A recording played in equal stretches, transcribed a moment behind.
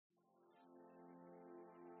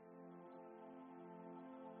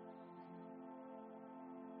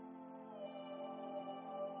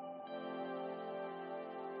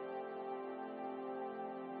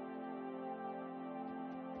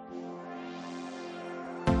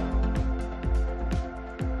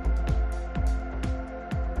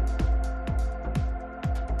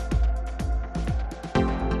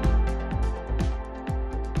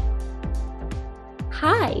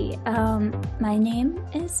Hi, my name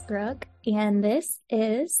is Brooke, and this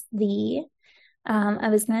is I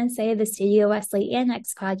was going to say the Studio Wesley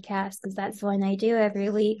Annex podcast because that's the one I do every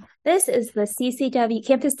week. This is the CCW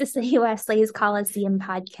Campus to City Wesley's Coliseum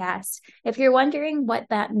podcast. If you're wondering what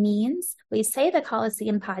that means, we say the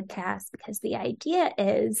Coliseum podcast because the idea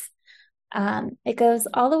is it goes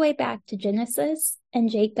all the way back to Genesis and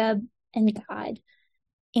Jacob and God.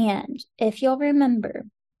 And if you'll remember,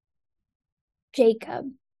 Jacob,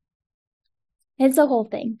 it's a whole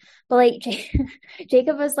thing. But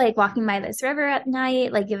Jacob was like walking by this river at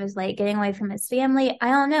night, like it was like getting away from his family.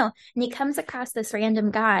 I don't know. And he comes across this random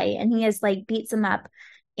guy and he is like beats him up.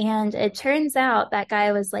 And it turns out that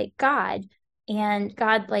guy was like God. And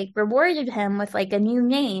God like rewarded him with like a new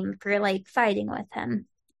name for like fighting with him.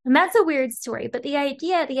 And that's a weird story. But the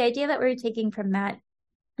idea that we're taking from that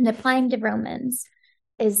and applying to Romans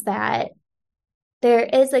is that there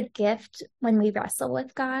is a gift when we wrestle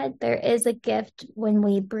with God. There is a gift when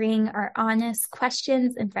we bring our honest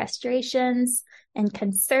questions and frustrations and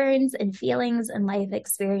concerns and feelings and life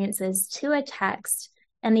experiences to a text.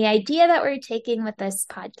 And the idea that we're taking with this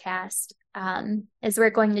podcast is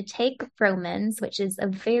we're going to take Romans, which is a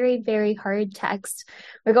very, very hard text.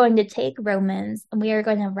 We're going to take Romans and we are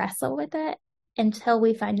going to wrestle with it until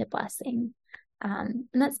we find a blessing. And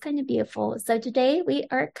that's kind of beautiful. So today we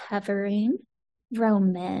are covering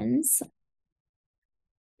Romans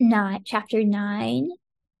 9, chapter 9,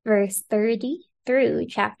 verse 30 through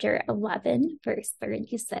chapter 11, verse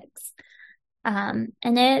 36. And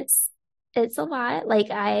it's a lot.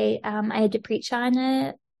 Like I had to preach on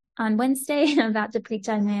it on Wednesday. I'm about to preach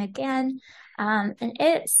on it again. And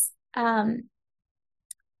it's I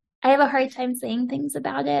have a hard time saying things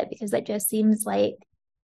about it because it just seems like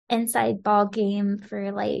inside ball game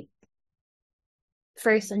for like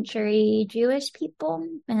first century Jewish people,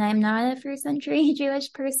 and I'm not a first century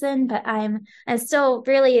Jewish person, but I'm still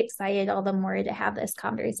really excited all the more to have this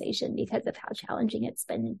conversation because of how challenging it's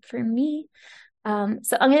been for me.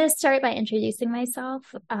 So I'm going to start by introducing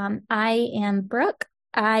myself. I am Brooke.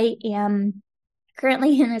 I am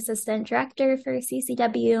currently an assistant director for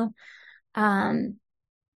CCW. And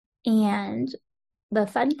the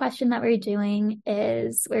fun question that we're doing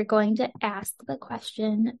is we're going to ask the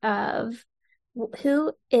question of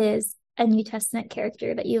who is a New Testament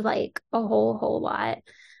character that you like a whole lot?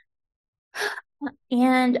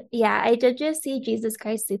 And yeah, I did just see Jesus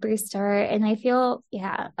Christ Superstar, and I feel,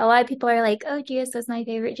 yeah, a lot of people are like, oh, Jesus was my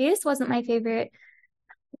favorite. Jesus wasn't my favorite.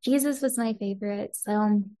 Jesus was my favorite. So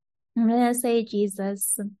I'm going to say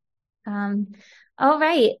Jesus. All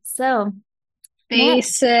right. So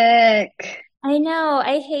Basic. I know.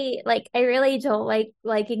 I really don't like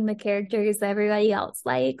liking the characters that everybody else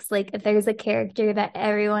likes. Like, if there's a character that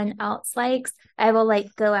everyone else likes, I will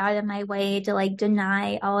like go out of my way to like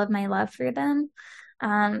deny all of my love for them.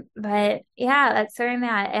 But yeah, that's where I'm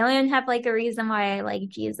at. I don't even have like a reason why I like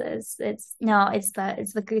Jesus. It's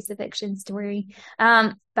the crucifixion story.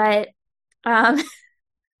 But um,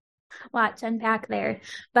 lot to unpack there.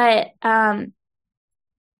 But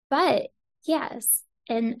yes,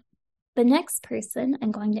 and the next person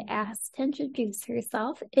I'm going to ask to introduce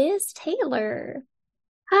herself is Taylor.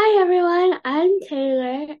 Hi everyone, I'm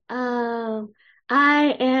Taylor.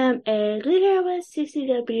 I am a leader with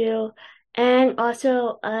CCW and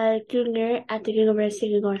also a junior at the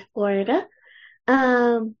University of North Florida.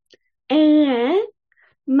 And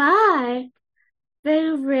my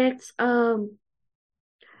favorite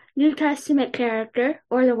New Testament character,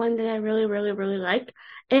 or the one that I really, really, really like,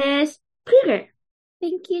 is Peter.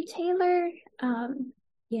 Thank you, Taylor.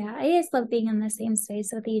 Yeah, I just love being in the same space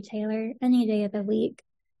with you, Taylor, any day of the week,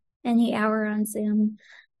 any hour on Zoom.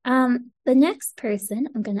 The next person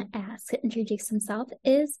I'm going to ask to introduce himself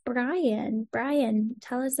is Brian. Brian,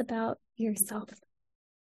 tell us about yourself.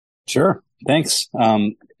 Sure. Thanks.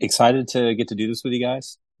 Excited to get to do this with you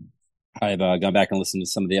guys. I've gone back and listened to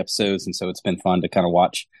some of the episodes, and so it's been fun to kind of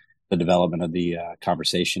watch the development of the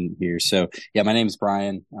conversation here. So, yeah, my name is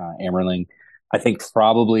Brian Ammerling. I think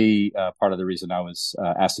probably part of the reason I was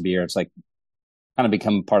asked to be here, it's like kind of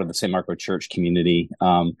become part of the San Marco Church community.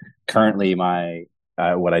 Currently, my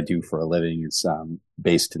what I do for a living is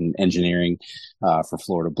based in engineering for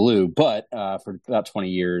Florida Blue, but for about 20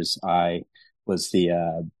 years, I was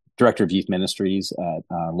the director of youth ministries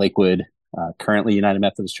at Lakewood, currently United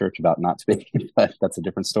Methodist Church, about not to be, but that's a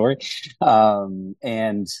different story.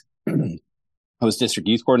 And I was district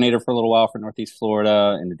youth coordinator for a little while for Northeast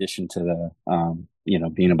Florida, in addition to the,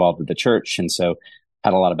 being involved with the church. And so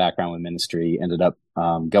had a lot of background with ministry, ended up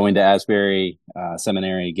going to Asbury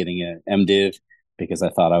Seminary, getting an MDiv, because I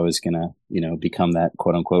thought I was gonna, become that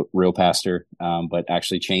quote unquote real pastor, but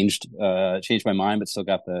actually changed my mind, but still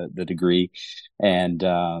got the degree, and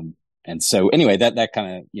so anyway, that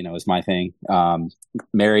kind of is my thing.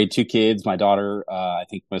 Married, 2 kids. My daughter, I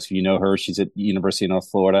think most of you know her. She's at the University of North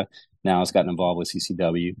Florida now. Has gotten involved with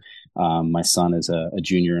CCW. My son is a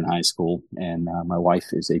junior in high school, and my wife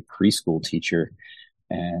is a preschool teacher.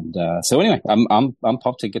 And so anyway, I'm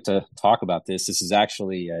pumped to get to talk about this. This is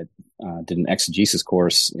actually did an exegesis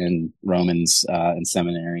course in Romans in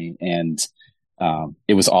seminary, and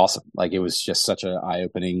it was awesome. Like, it was just such an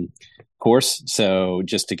eye-opening course. So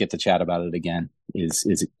just to get to chat about it again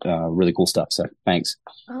is really cool stuff. So thanks.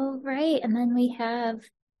 All right, and then we have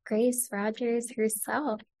Grace Rogers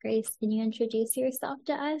herself. Grace, can you introduce yourself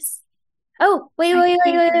to us? Oh, wait,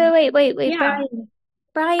 Yeah.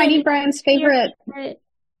 Brian. I need Brian's favorite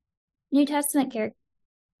New Testament character.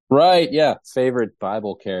 Right. Yeah. Favorite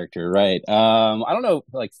Bible character. Right. I don't know,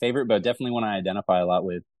 like favorite, but definitely one I identify a lot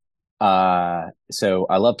with. So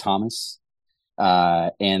I love Thomas.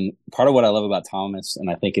 And part of what I love about Thomas, and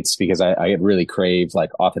I think it's because I really crave like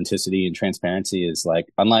authenticity and transparency, is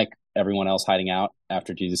like, unlike everyone else hiding out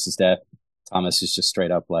after Jesus' death, Thomas is just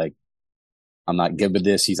straight up like, I'm not good with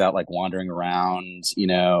this. He's out like wandering around,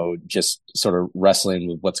 just sort of wrestling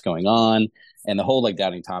with what's going on. And the whole like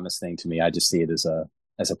doubting Thomas thing, to me, I just see it as a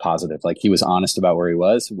positive. Like, he was honest about where he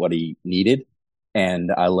was, what he needed.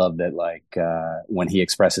 And I love that, like, when he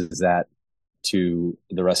expresses that to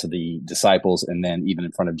the rest of the disciples, and then even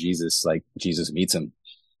in front of Jesus, like, Jesus meets him.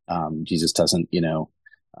 Jesus doesn't,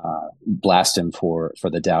 blast him for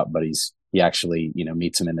the doubt, but he actually,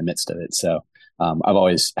 meets him in the midst of it. So, I've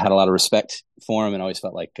always had a lot of respect for him, and always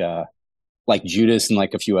felt like Judas and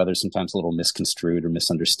like a few others, sometimes a little misconstrued or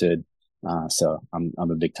misunderstood. So I'm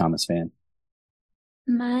a big Thomas fan.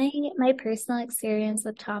 My personal experience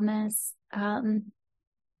with Thomas,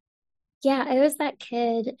 yeah, I was that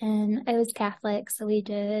kid, and I was Catholic, so we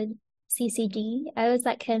did CCD. I was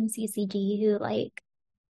that kid in CCD who like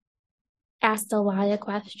asked a lot of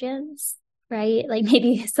questions, right? Like,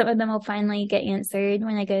 maybe some of them will finally get answered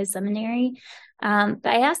when I go to seminary. But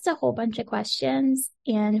I asked a whole bunch of questions,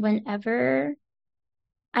 and whenever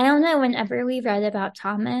we read about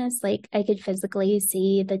Thomas, like, I could physically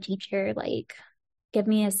see the teacher like give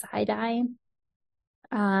me a side eye.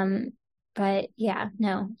 But yeah,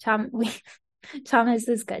 no, Thomas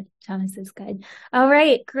is good. Thomas is good. All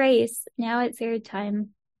right, Grace, now it's your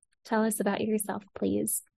time. Tell us about yourself,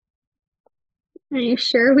 please. Are you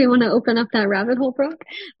sure we want to open up that rabbit hole, Brooke?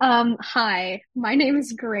 Hi, my name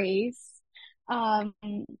is Grace.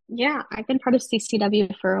 Yeah, I've been part of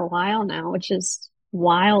CCW for a while now, which is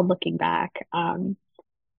wild looking back. But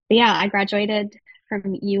yeah, I graduated from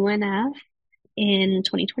UNF in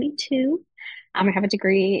 2022. I have a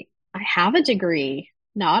degree.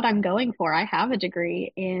 I'm going for. I have a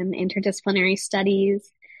degree in interdisciplinary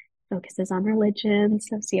studies, focuses on religion,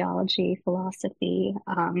 sociology, philosophy.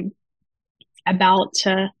 About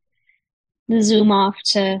to zoom off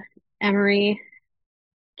to Emory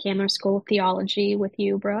Candler School of Theology with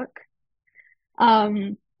you, Brooke.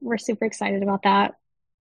 We're super excited about that.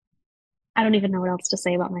 I don't even know what else to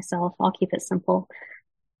say about myself. I'll keep it simple.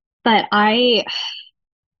 But I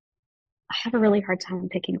have a really hard time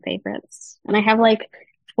picking favorites. And I have like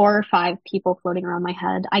 4 or 5 people floating around my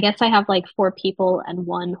head. I guess I have like 4 people and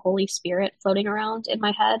 1 Holy Spirit floating around in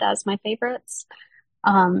my head as my favorites.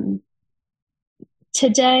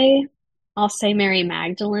 Today, I'll say Mary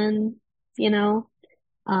Magdalene,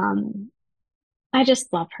 I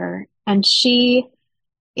just love her. And she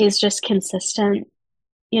is just consistent,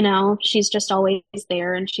 she's just always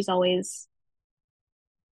there, and she's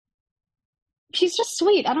just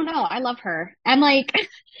sweet. I don't know. I love her. And like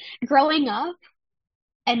growing up,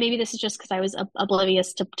 and maybe this is just because I was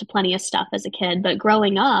oblivious to plenty of stuff as a kid, but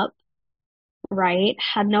growing up, right,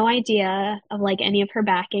 had no idea of like any of her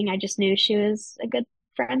backing. I just knew she was a good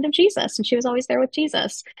friend of Jesus, and she was always there with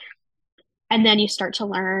Jesus. And then you start to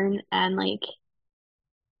learn, and like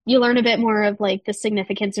you learn a bit more of like the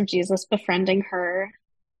significance of Jesus befriending her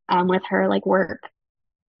with her like work.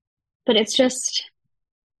 But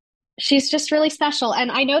she's just really special.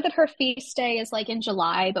 And I know that her feast day is like in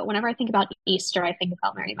July, but whenever I think about Easter, I think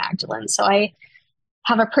about Mary Magdalene. So I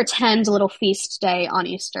have a pretend little feast day on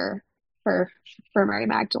Easter for Mary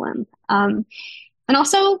Magdalene. And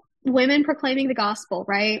also women proclaiming the gospel,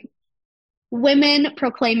 right? Women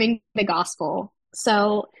proclaiming the gospel.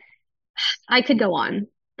 So I could go on,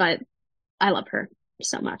 but I love her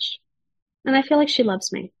so much. And I feel like she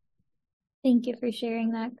loves me. Thank you for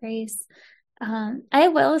sharing that, Grace. I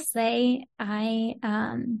will say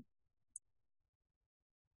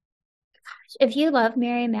If you love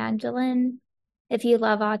Mary Magdalene, if you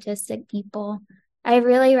love autistic people, I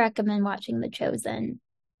really recommend watching The Chosen,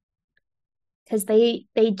 because they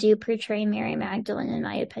do portray Mary Magdalene, in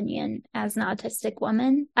my opinion, as an autistic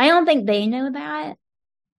woman. I don't think they know that,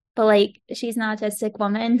 but like she's an autistic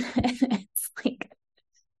woman. It's like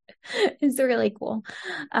it's really cool.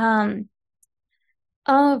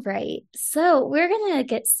 All right, so we're gonna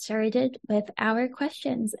get started with our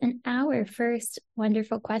questions, and our first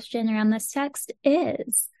wonderful question around this text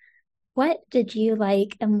is, what did you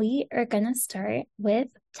like? And we are gonna start with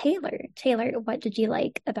Taylor. Taylor, what did you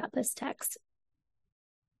like about this text?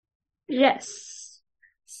 Yes.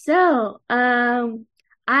 So,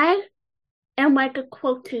 I am like a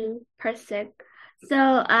quoting person. So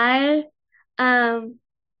I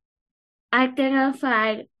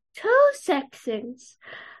identified two sections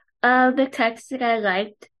of the text that I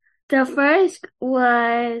liked. The first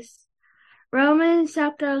was Romans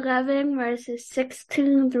chapter 11, verses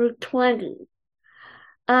 16 through 20.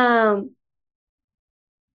 I'll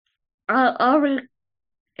read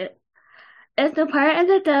it. If the part of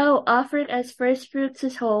the dough offered as first fruits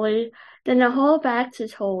is holy, then the whole batch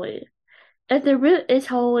is holy. If the root is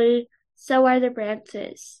holy, so are the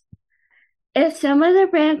branches. If some of the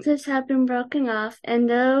branches have been broken off, and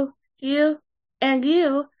you,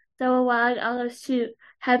 though a wild olive shoot,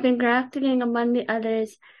 have been grafted in among the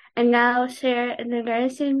others, and now share in the very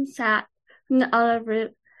same sap from the olive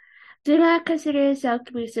root, do not consider yourself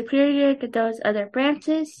to be superior to those other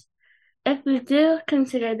branches. If you do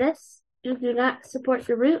consider this, you do not support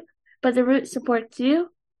the root, but the root supports you.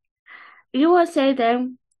 You will say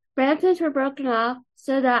then, branches were broken off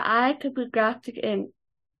so that I could be grafted in.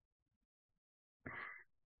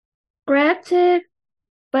 Granted,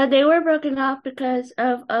 but they were broken off because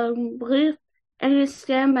of unbelief, and you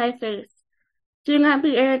stand by faith. Do not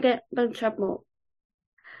be arrogant but troubled.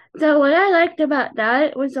 So what I liked about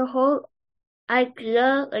that was the whole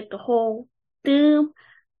idea, like the whole theme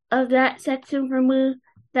of that section for me,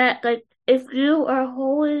 that like if you are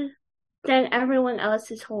holy, then everyone else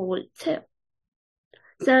is holy too.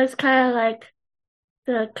 So it's kind of like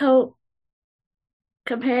the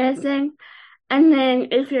comparison. And then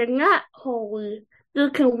if you're not holy, you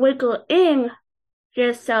can wiggle in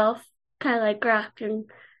yourself, kind of like grafting,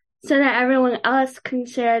 so that everyone else can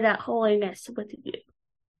share that holiness with you.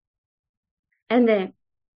 And then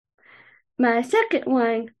my second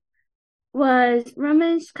one was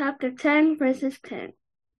Romans chapter 10, verses 10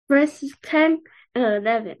 and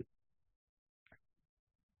 11.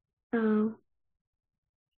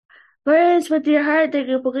 For it is with your heart that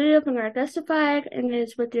you believe and are justified, and it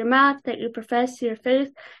is with your mouth that you profess your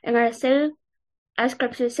faith and are saved. As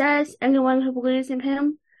Scripture says, anyone who believes in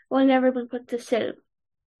him will never be put to shame.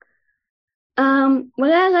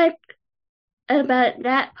 What I like about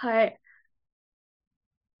that part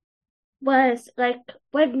was like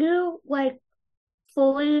when you like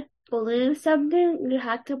fully believe something, you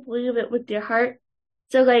have to believe it with your heart.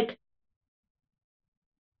 So like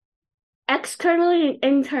externally and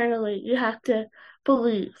internally, you have to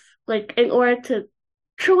believe, like in order to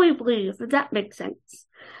truly believe, if that makes sense.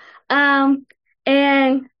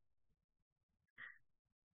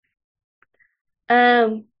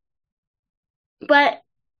 But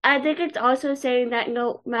I think it's also saying that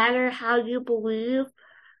no matter how you believe,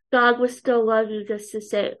 God will still love you just the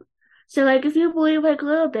same. So like if you believe like a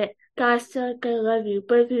little bit, God's still gonna love you.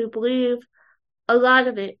 But if you believe a lot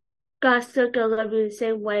of it, God's still gonna love you the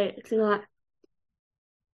same way. It's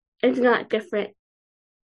not different.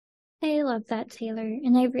 I love that, Taylor,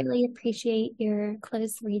 and I really appreciate your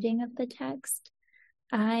close reading of the text.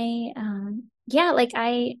 I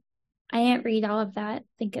didn't read all of that. I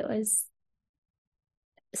think it was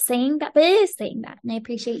saying that, but it is saying that, and I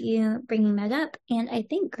appreciate you bringing that up. And I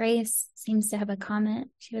think Grace seems to have a comment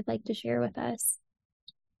she would like to share with us.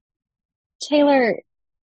 Taylor,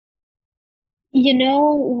 you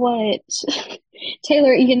know what?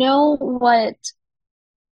 Taylor, you know what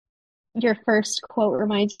your first quote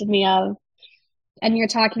reminded me of? And you're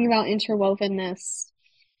talking about interwovenness.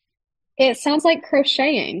 It sounds like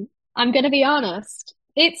crocheting. I'm going to be honest.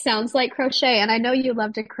 It sounds like crochet, and I know you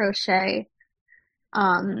love to crochet.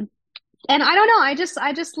 And I don't know, I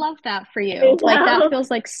just love that for you. Like that feels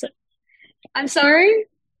like I'm sorry?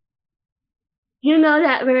 You know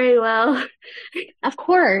that very well. Of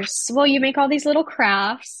course. Well, you make all these little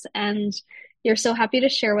crafts and you're so happy to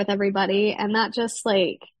share with everybody, and that just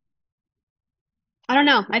like I don't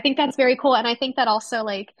know. I think that's very cool, and I think that also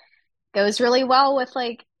like goes really well with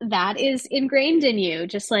like that is ingrained in you,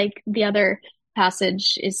 just like the other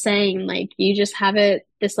passage is saying, like you just have it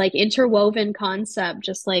this like interwoven concept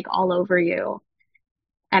just like all over you.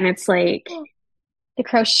 And it's like the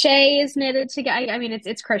crochet is knitted together. I mean,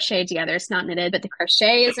 it's crocheted together. It's not knitted, but the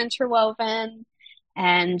crochet is interwoven.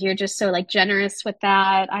 And you're just so like generous with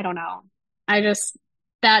that. I don't know.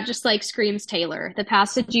 That just like screams Taylor. The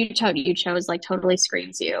passage you chose like totally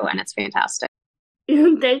screams you, and it's fantastic.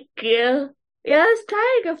 Thank you. Yeah, I was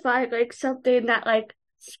trying to find like something that like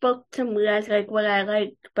spoke to me as like what I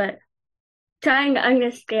liked, but trying to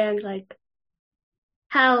understand like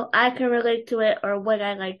how I can relate to it or what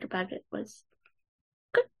I liked about it was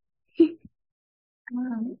good.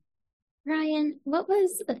 Ryan, what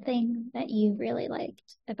was the thing that you really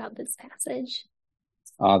liked about this passage?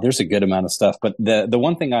 There's a good amount of stuff, but the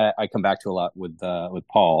one thing I come back to a lot with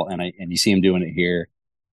Paul, and you see him doing it here,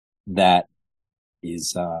 that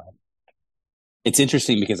is it's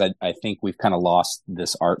interesting because I think we've kind of lost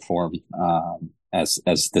this art form as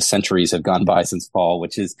the centuries have gone by since Paul,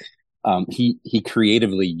 which is he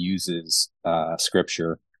creatively uses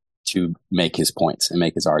scripture to make his points and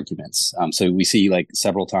make his arguments. So we see like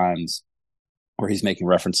several times where he's making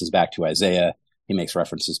references back to Isaiah, he makes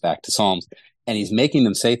references back to Psalms, and he's making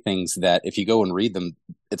them say things that if you go and read them,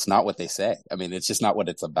 it's not what they say. I mean, it's just not what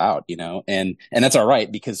it's about, and that's all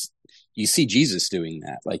right, because you see Jesus doing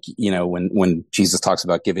that. Like, when Jesus talks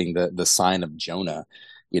about giving the sign of Jonah,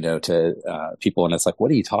 to people, and it's like,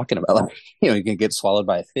 what are you talking about? Like, you can get swallowed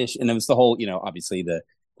by a fish. And it was the whole, obviously the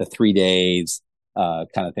 3 days kind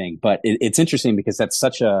of thing. But it's interesting because that's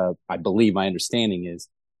such I believe my understanding is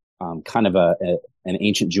kind of an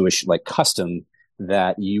ancient Jewish like custom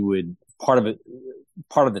that you would, part of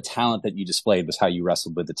the talent that you displayed was how you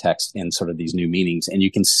wrestled with the text in sort of these new meanings. And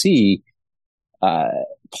you can see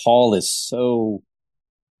Paul is so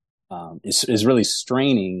is really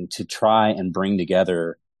straining to try and bring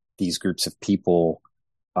together these groups of people,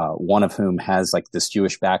 one of whom has like this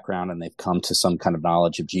Jewish background and they've come to some kind of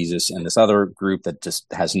knowledge of Jesus, and this other group that just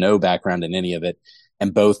has no background in any of it,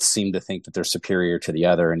 and both seem to think that they're superior to the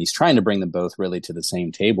other. And he's trying to bring them both really to the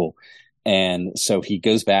same table. And so he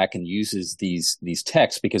goes back and uses these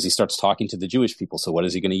texts because he starts talking to the Jewish people. So what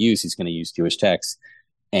is he going to use? He's going to use Jewish texts.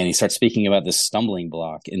 And he starts speaking about this stumbling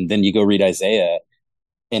block. And then you go read Isaiah,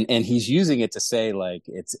 and he's using it to say like,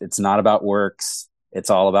 it's not about works. It's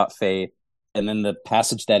all about faith. And then the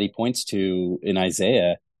passage that he points to in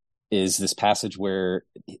Isaiah is this passage where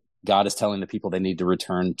God is telling the people they need to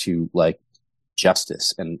return to like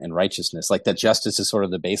justice and righteousness. Like that justice is sort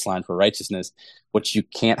of the baseline for righteousness, which you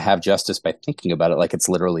can't have justice by thinking about it. Like it's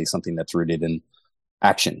literally something that's rooted in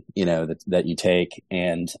action, that you take.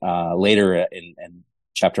 And later in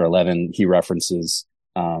chapter 11, he references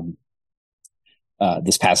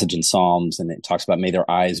this passage in Psalms, and it talks about may their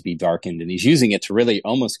eyes be darkened. And he's using it to really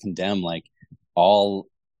almost condemn like all,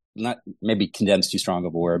 not maybe condemns too strong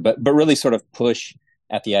of a word, but really sort of push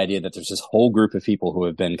at the idea that there's this whole group of people who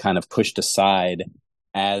have been kind of pushed aside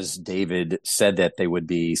as David said that they would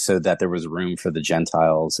be, so that there was room for the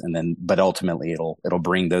Gentiles. And then, but ultimately it'll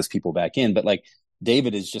bring those people back in. But like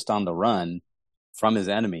David is just on the run from his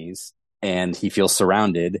enemies and he feels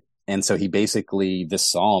surrounded. And so he basically, this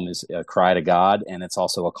psalm is a cry to God, and it's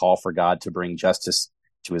also a call for God to bring justice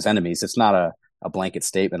to his enemies. It's not a blanket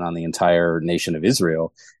statement on the entire nation of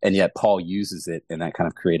Israel. And yet Paul uses it in that kind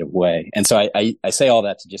of creative way. And so I say all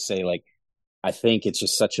that to just say, like, I think it's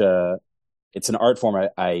just it's an art form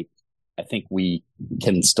I think we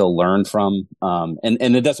can still learn from. And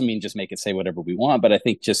it doesn't mean just make it say whatever we want, but I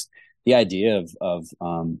think just the idea of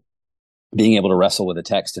being able to wrestle with a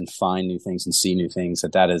text and find new things and see new things,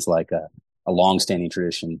 that is like a long-standing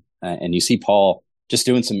tradition. And you see Paul just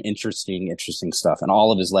doing some interesting stuff. And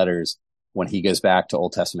all of his letters, when he goes back to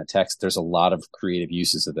Old Testament texts, there's a lot of creative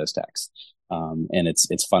uses of those texts. And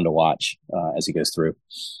it's fun to watch as he goes through.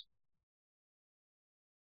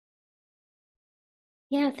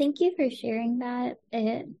 Yeah, thank you for sharing that.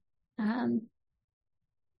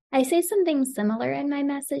 I say something similar in my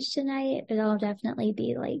message tonight, but I'll definitely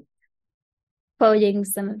be like quoting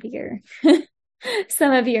some of your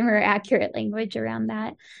more accurate language around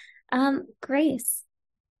that. Grace,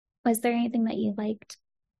 was there anything that you liked?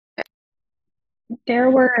 There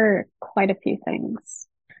were quite a few things.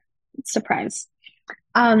 Surprise.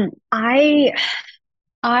 I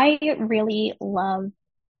really love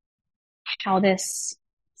how this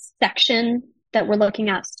section that we're looking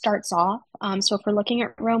at starts off. So if we're looking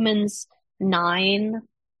at Romans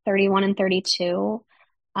 9:31 and 32,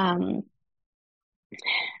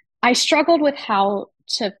 I struggled with how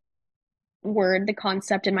to word the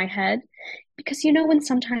concept in my head, because when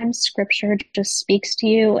sometimes scripture just speaks to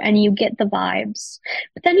you and you get the vibes,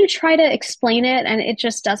 but then you try to explain it and it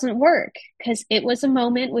just doesn't work, because it was a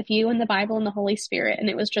moment with you and the Bible and the Holy Spirit, and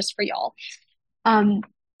it was just for y'all.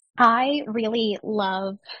 I really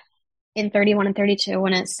love in 31 and 32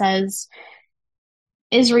 when it says,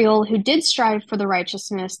 Israel, who did strive for the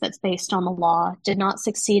righteousness that's based on the law, did not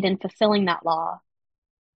succeed in fulfilling that law.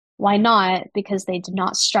 Why not? Because they did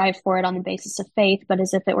not strive for it on the basis of faith, but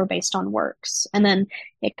as if it were based on works. And then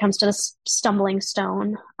it comes to the stumbling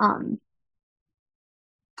stone. And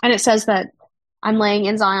it says that I'm laying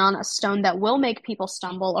in Zion a stone that will make people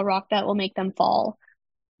stumble, a rock that will make them fall.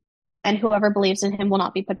 And whoever believes in him will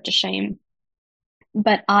not be put to shame.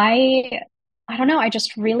 But I don't know, I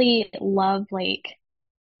just really love, like,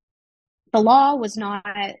 the law was not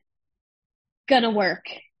gonna work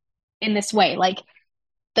in this way. Like,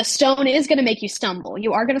 the stone is gonna make you stumble.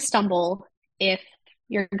 You are gonna stumble if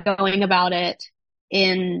you're going about it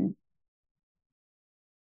in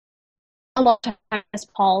a lot of times as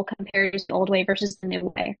Paul compares the old way versus the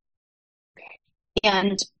new way.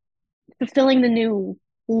 And fulfilling the new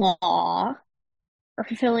law or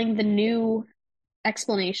fulfilling the new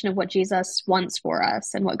explanation of what Jesus wants for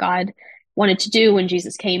us and what God wanted to do when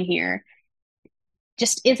Jesus came here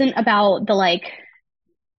just isn't about the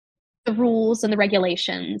rules and the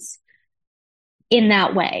regulations in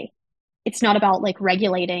that way. It's not about like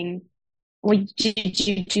regulating, well, did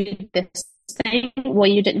you do this thing? Well,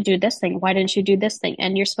 you didn't do this thing. Why didn't you do this thing?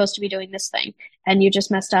 And you're supposed to be doing this thing and you just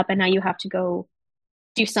messed up and now you have to go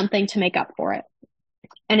do something to make up for it.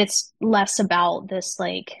 And it's less about this,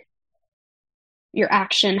 like, your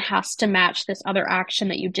action has to match this other action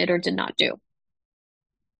that you did or did not do.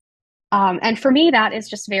 And for me, that is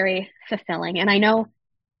just very fulfilling. And I know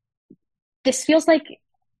this feels like,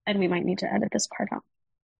 and we might need to edit this part out.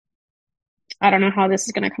 I don't know how this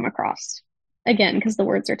is going to come across again, because the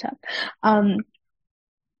words are tough. I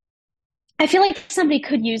feel like somebody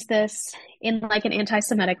could use this in like an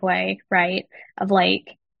anti-Semitic way, right? Of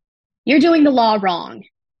like, you're doing the law wrong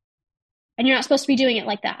and you're not supposed to be doing it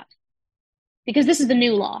like that because this is the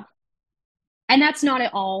new law. And that's not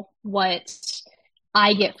at all what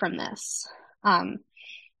I get from this. And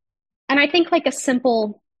I think like a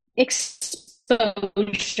simple exposure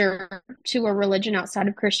to a religion outside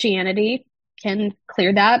of Christianity can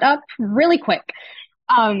clear that up really quick.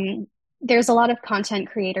 There's a lot of content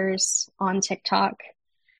creators on TikTok,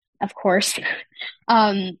 of course.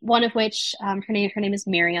 One of which, her name is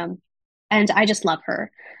Miriam, and I just love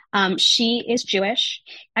her. She is Jewish.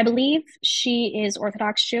 I believe she is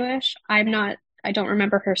Orthodox Jewish. I don't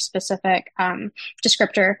remember her specific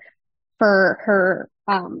descriptor for her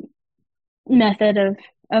method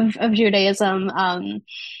of Judaism.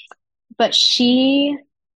 But she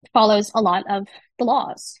follows a lot of the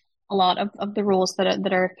laws, a lot of the rules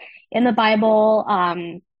that are in the Bible.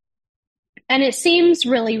 And it seems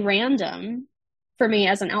really random for me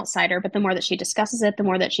as an outsider, but the more that she discusses it, the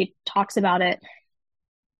more that she talks about it,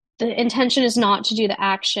 the intention is not to do the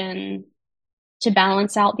action to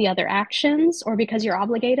balance out the other actions or because you're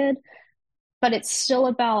obligated, but it's still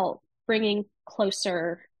about bringing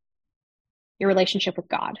closer your relationship with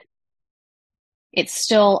God. It's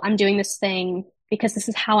still, I'm doing this thing because this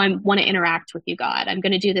is how I want to interact with you, God. I'm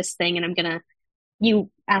going to do this thing and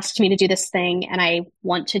you asked me to do this thing and I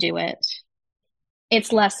want to do it.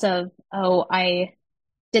 It's less of, oh, I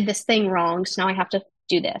did this thing wrong, so now I have to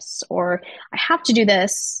do this, or I have to do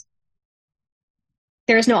this.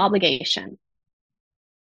 There is no obligation.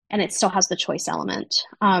 And it still has the choice element.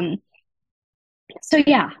 So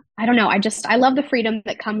yeah, I don't know. I love the freedom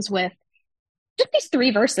that comes with just these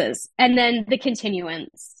 3 verses and then the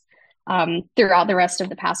continuance throughout the rest of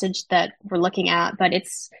the passage that we're looking at. But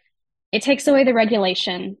it takes away the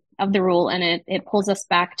regulation of the rule and it pulls us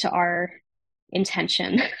back to our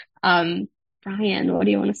intention. Brian, what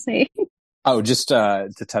do you want to say? Oh, just to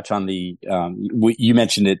touch on the you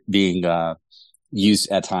mentioned it being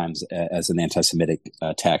used at times as an anti-Semitic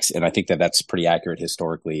text, and I think that that's pretty accurate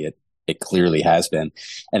historically. It clearly has been,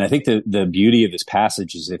 and I think the beauty of this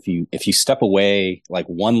passage is if you step away like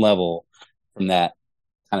one level from that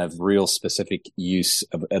kind of real specific use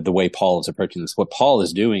of the way Paul is approaching this. What Paul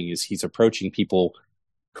is doing is he's approaching people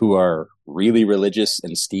who are really religious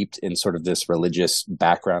and steeped in sort of this religious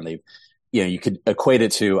background. You could equate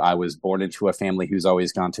it to, I was born into a family who's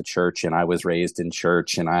always gone to church and I was raised in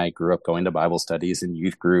church and I grew up going to Bible studies and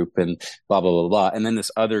youth group and blah, blah, blah, blah. And then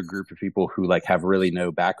this other group of people who like have really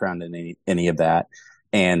no background in any of that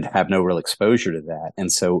and have no real exposure to that. And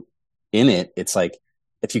so in it, it's like,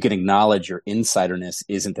 if you can acknowledge your insiderness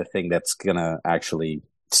isn't the thing that's going to actually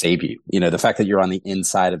save you, the fact that you're on the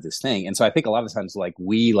inside of this thing. And so I think a lot of times, like,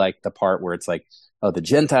 we like the part where it's like, oh, the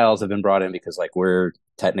Gentiles have been brought in because like we're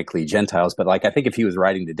technically Gentiles. But like, I think if he was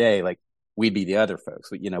writing today, like we'd be the other folks.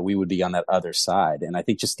 We would be on that other side. And I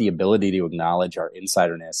think just the ability to acknowledge our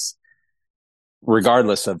insiderness,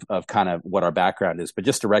 regardless of kind of what our background is, but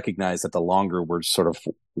just to recognize that the longer we're sort of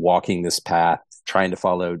walking this path, trying to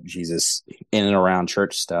follow Jesus in and around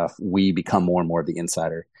church stuff, we become more and more the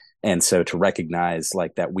insider. And so to recognize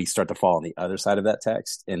like that, we start to fall on the other side of that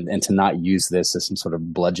text, and to not use this as some sort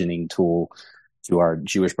of bludgeoning tool to our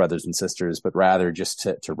Jewish brothers and sisters, but rather just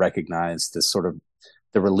to recognize this sort of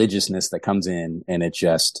the religiousness that comes in, and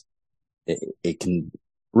it can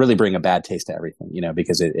really bring a bad taste to everything,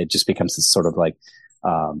 because it just becomes this sort of like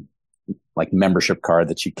membership card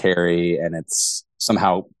that you carry, and it's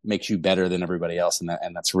somehow makes you better than everybody else.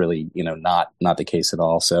 And that's really, not the case at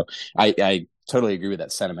all. So I totally agree with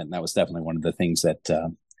that sentiment. And that was definitely one of the things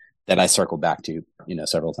that I circled back to,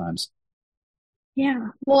 several times. Yeah.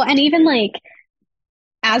 Well, and even like,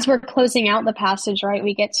 as we're closing out the passage, right,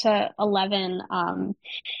 we get to 11,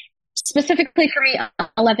 specifically for me,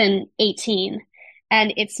 11:18.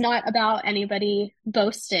 And it's not about anybody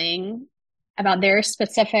boasting about their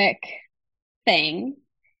specific thing.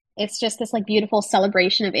 It's just this like beautiful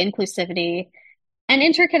celebration of inclusivity and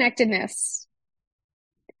interconnectedness.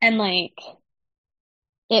 And like,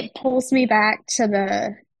 it pulls me back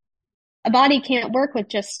to a body can't work with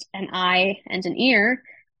just an eye and an ear,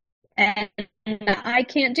 and the eye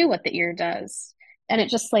can't do what the ear does. And it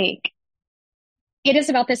just like, it is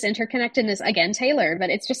about this interconnectedness, again, Taylor, but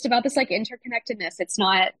it's just about this like interconnectedness. It's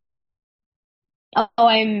not, oh,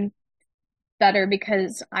 I'm better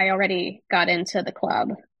because I already got into the club.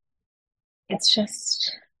 It's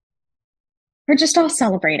just, we're just all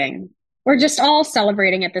celebrating. We're just all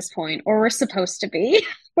celebrating at this point, or we're supposed to be.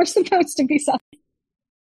 We're supposed to be celebrating.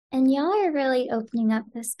 And y'all are really opening up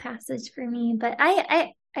this passage for me, but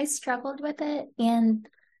I struggled with it. And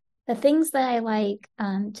the things that I like,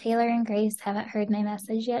 Taylor and Grace haven't heard my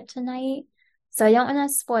message yet tonight, so I don't want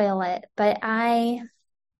to spoil it, but I'm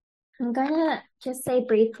gonna just say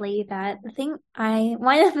briefly that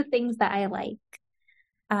one of the things that I like,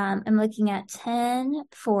 I'm looking at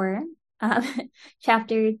 10:4,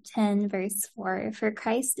 chapter 10, verse 4. For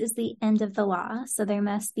Christ is the end of the law, so there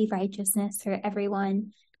must be righteousness for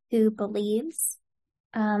everyone who believes.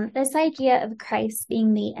 This idea of Christ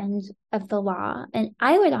being the end of the law. And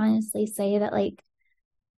I would honestly say that, like,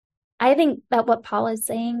 I think that what Paul is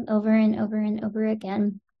saying over and over and over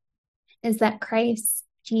again is that Christ,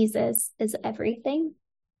 Jesus, is everything.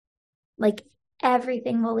 Like,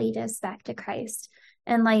 everything will lead us back to Christ.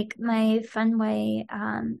 And like my fun way,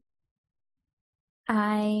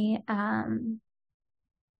 I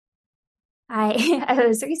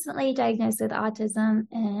was recently diagnosed with autism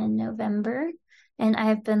in November, and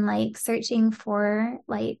I've been like searching for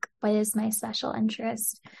like what is my special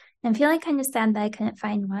interest, and feeling kind of sad that I couldn't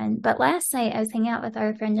find one. But last night I was hanging out with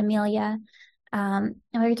our friend Amelia, and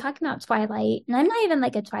we were talking about Twilight, and I'm not even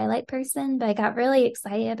like a Twilight person, but I got really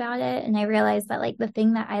excited about it, and I realized that like the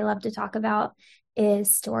thing that I love to talk about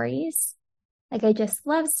is stories. Like, I just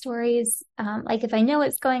love stories. Like, if I know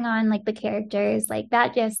what's going on, like the characters, like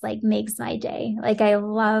that just like makes my day. Like, I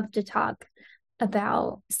love to talk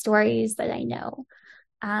about stories that I know.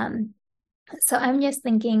 So I'm just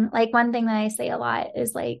thinking, like, one thing that I say a lot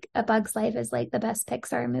is like A Bug's Life is like the best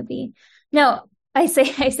Pixar movie. No, I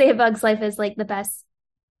say A Bug's Life is like the best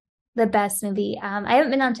movie. I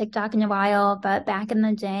haven't been on TikTok in a while, but back in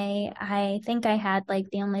the day, I think I had like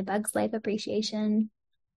the only Bug's Life appreciation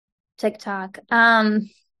TikTok. But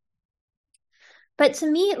to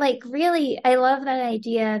me, like, really, I love that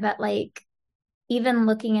idea that like even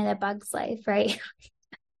looking at A Bug's Life, right?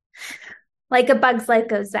 Like A Bug's Life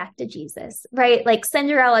goes back to Jesus, right? Like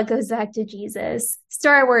Cinderella goes back to Jesus.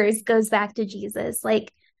 Star Wars goes back to Jesus.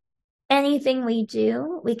 Like anything we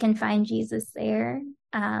do, we can find Jesus there.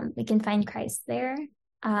 We can find Christ there.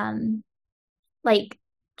 Like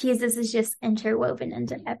Jesus is just interwoven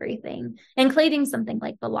into everything, including something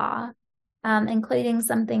like the law, including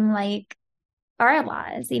something like our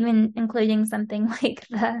laws, even including something like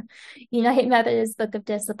the United Methodist Book of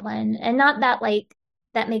Discipline. And not that like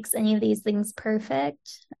that makes any of these things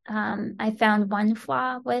perfect. I found one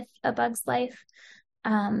flaw with A Bug's Life.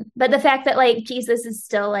 But the fact that like Jesus is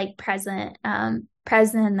still like present in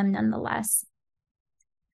them nonetheless.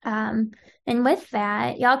 And with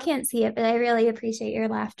that, y'all can't see it, but I really appreciate your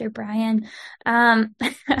laughter, Brian.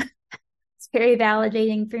 It's very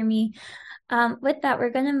validating for me. With that, we're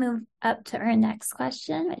going to move up to our next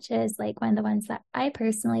question, which is like one of the ones that I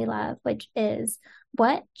personally love, which is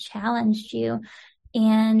what challenged you?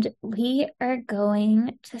 And we are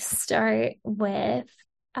going to start with,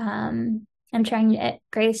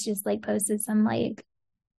 Grace just like posted some like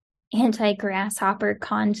anti-grasshopper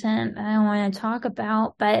content that I want to talk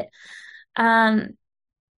about, but oh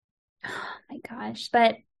my gosh.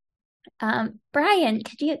 But Brian,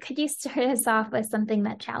 could you start us off with something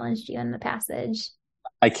that challenged you in the passage?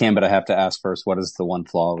 I can, but I have to ask first, what is the one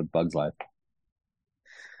flaw with Bug's Life?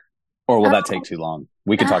 Or will that take too long?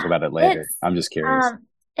 We can talk about it later. I'm just curious.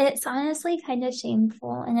 It's honestly kind of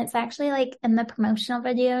shameful, and it's actually like in the promotional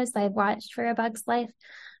videos I've watched for A Bug's Life.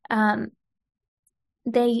 I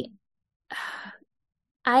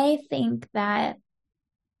think that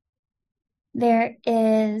there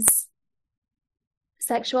is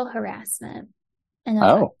sexual harassment in A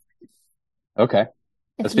Bug's Oh, okay.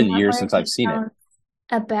 If It's you been want years more since I've seen it. details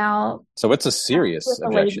about So it's a serious with the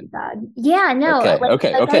objection. ladybug. Yeah, no, Okay, like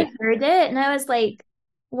okay, I okay. heard it and I was like,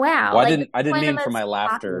 wow, Well, like I it's didn't one of mean the for my most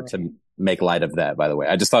laughter popular. to make light of that, by the way.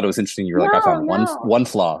 I just thought it was interesting. You were like, I No, found no. one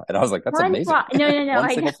flaw. And I was like, that's One amazing. flaw. No.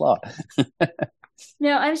 One single flaw.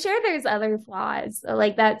 No, I'm sure there's other flaws. So,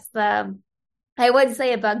 like I would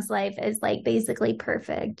say A Bug's Life is like basically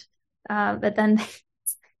perfect. But then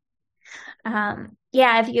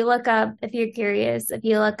yeah, if you're curious, if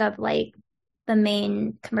you look up like the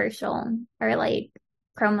main commercial or like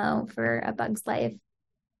promo for A Bug's Life,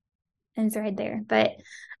 it's right there. But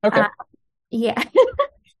Okay. yeah.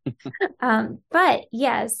 But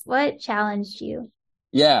yes, what challenged you?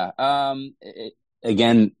 Yeah.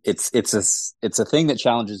 Again, it's a thing that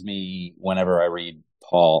challenges me whenever I read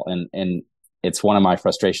Paul, and it's one of my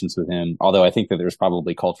frustrations with him. Although I think that there's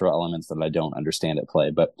probably cultural elements that I don't understand at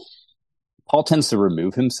play, but Paul tends to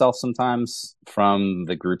remove himself sometimes from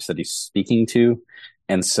the groups that he's speaking to,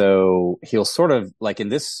 and so he'll sort of like in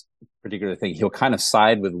this particular thing, he'll kind of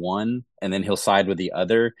side with one, and then he'll side with the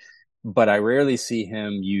other. But I rarely see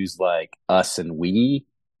him use like us and we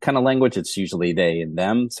kind of language. It's usually they and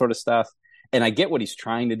them sort of stuff. And I get what he's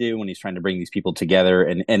trying to do when he's trying to bring these people together.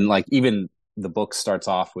 And like even the book starts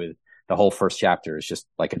off with the whole first chapter is just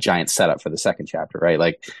like a giant setup for the second chapter, right?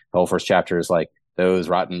 Like the whole first chapter is like those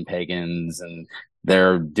rotten pagans and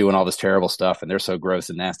they're doing all this terrible stuff and they're so gross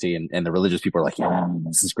and nasty. And the religious people are like, yeah,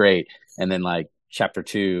 this is great. And then like chapter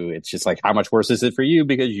 2, it's just like, how much worse is it for you?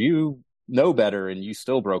 Because you know better and you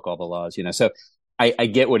still broke all the laws, you know? So I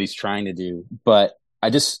get what he's trying to do, but I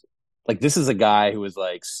just like, this is a guy who was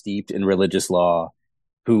like steeped in religious law,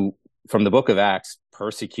 who from the book of Acts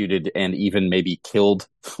persecuted and even maybe killed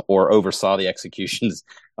or oversaw the executions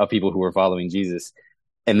of people who were following Jesus.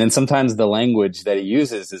 And then sometimes the language that he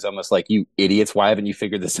uses is almost like, you idiots, why haven't you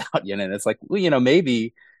figured this out yet? And it's like, well,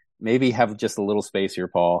 maybe have just a little space here,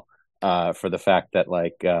 Paul, for the fact that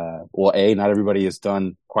like, well, not everybody has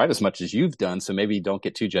done quite as much as you've done. So maybe don't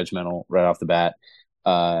get too judgmental right off the bat.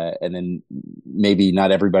 And then maybe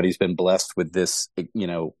not everybody's been blessed with this,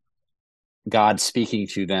 God speaking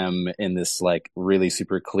to them in this like really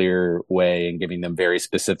super clear way and giving them very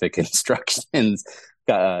specific instructions,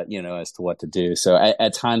 as to what to do. So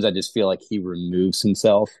at times I just feel like he removes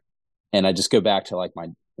himself, and I just go back to like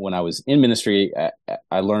when I was in ministry,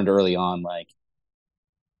 I learned early on like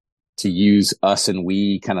to use us and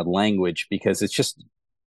we kind of language, because it's just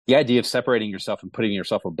the idea of separating yourself and putting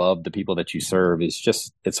yourself above the people that you serve is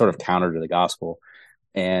just, it's sort of counter to the gospel.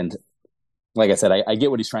 And like I said, I get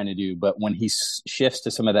what he's trying to do, but when he shifts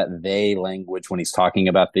to some of that they language, when he's talking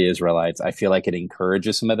about the Israelites, I feel like it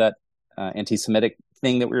encourages some of that anti-Semitic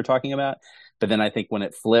thing that we were talking about. But then I think when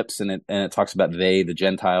it flips and it talks about they, the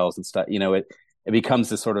Gentiles and stuff, it becomes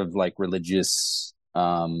this sort of like religious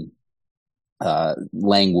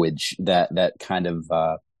language that kind of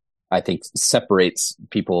I think separates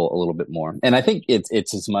people a little bit more. And I think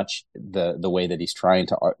it's as much the way that he's trying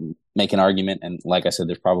to make an argument. And like I said,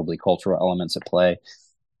 there's probably cultural elements at play,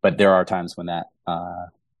 but there are times when that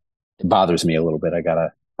it bothers me a little bit. I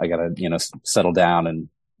gotta settle down and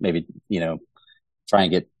maybe try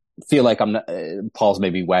and feel like I'm not, Paul's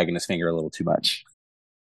maybe wagging his finger a little too much.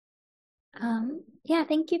 Yeah,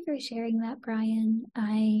 thank you for sharing that, Brian.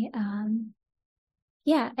 I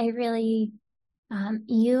really,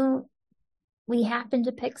 we happen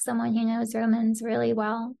to pick someone who knows Romans really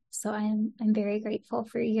well. So I'm very grateful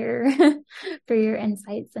for your, for your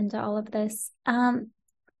insights into all of this.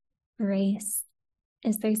 Grace,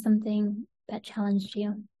 is there something that challenged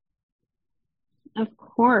you? Of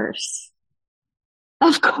course.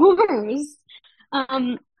 Of course.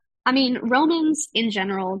 I mean, Romans in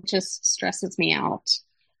general just stresses me out.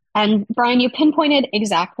 And Brian, you pinpointed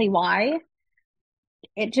exactly why.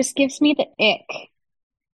 It just gives me the ick.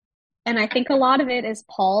 And I think a lot of it is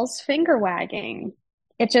Paul's finger wagging.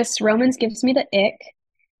 Romans gives me the ick.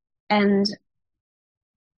 And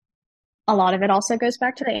a lot of it also goes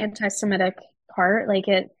back to the anti-Semitic part. Like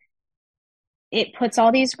it puts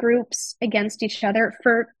all these groups against each other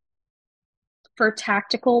for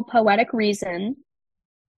tactical, poetic reason.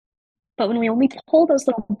 But when we only pull those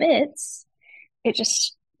little bits, it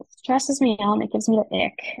just stresses me out and it gives me the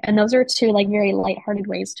ick. And those are two like very lighthearted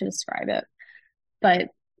ways to describe it. But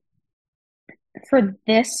for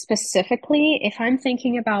this specifically, if I'm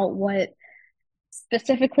thinking about what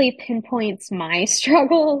specifically pinpoints my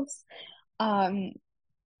struggles, the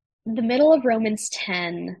middle of Romans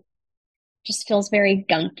 10 just feels very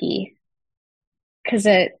gunky because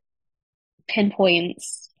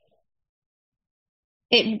pinpoints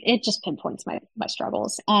it just pinpoints my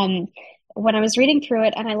struggles. When I was reading through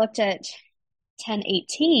it and I looked at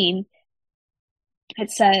 10:18,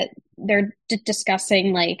 it said they're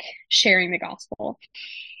discussing like sharing the gospel.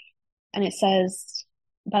 And it says,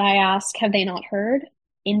 "But I ask, have they not heard?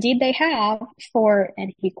 Indeed they have,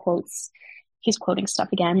 and he's quoting stuff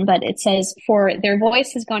again, but it says, for their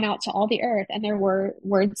voice has gone out to all the earth and there were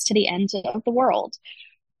words to the end of the world."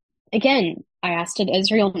 Again, I asked, did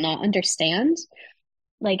Israel not understand?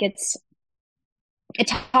 Like it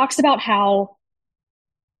talks about how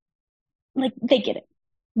like they get it.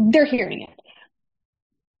 They're hearing it.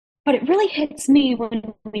 But it really hits me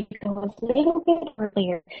when we go a little bit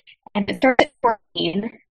earlier and it starts at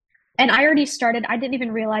 14. And I didn't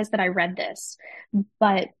even realize that I read this,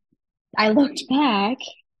 but I looked back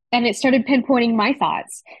and it started pinpointing my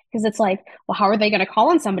thoughts because it's like, well, how are they going to call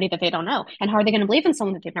on somebody that they don't know? And how are they going to believe in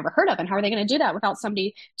someone that they've never heard of? And how are they going to do that without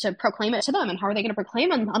somebody to proclaim it to them? And how are they going to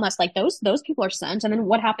proclaim unless like those people are sent? And then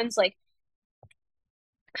what happens? Like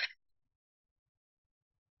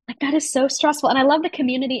that is so stressful. And I love the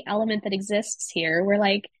community element that exists here where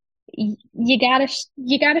like you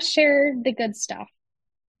gotta share the good stuff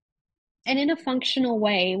and in a functional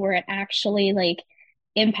way where it actually like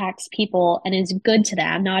impacts people and is good to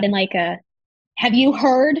them, not in like a, have you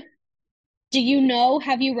heard? Do you know?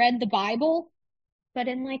 Have you read the Bible? But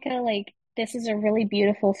in like a, like, this is a really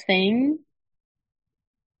beautiful thing.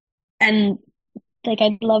 And like,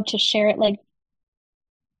 I'd love to share it. Like,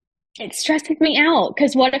 it stresses me out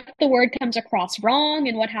because what if the word comes across wrong?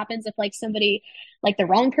 And what happens if like somebody, like the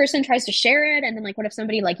wrong person tries to share it? And then like, what if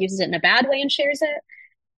somebody like uses it in a bad way and shares it?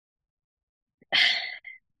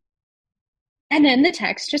 And then the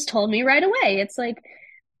text just told me right away. It's like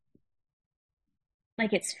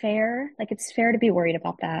it's fair. Like it's fair to be worried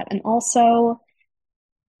about that. And also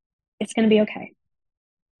it's going to be okay.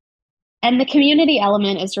 And the community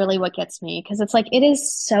element is really what gets me because it's like, it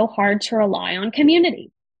is so hard to rely on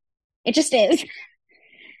community. It just is.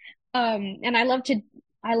 And I love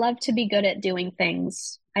to be good at doing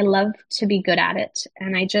thI love to be good at it.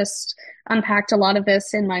 And I just unpacked a lot of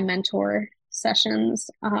this in my mentor sessions,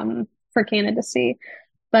 for candidacy.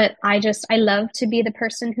 But I love to be the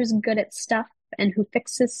person who's good at stuff and who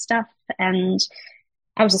fixes stuff. And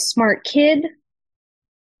I was a smart kid.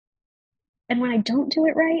 And when I don't do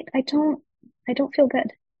it right, I don't feel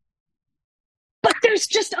good. But there's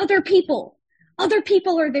just other people. Other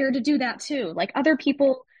people are there to do that too. Like other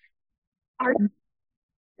people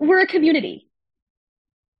we're a community.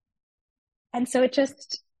 And so it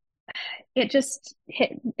just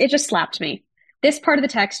slapped me. This part of the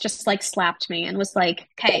text just like slapped me and was like,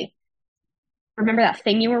 okay, remember that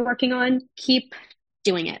thing you were working on? Keep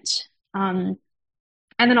doing it. And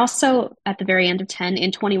then also at the very end of 10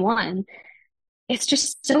 in 21, it's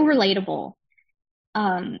just so relatable.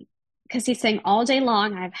 Because he's saying all day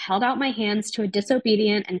long, I've held out my hands to a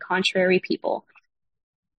disobedient and contrary people.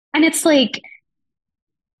 And it's like,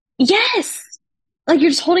 yes, like you're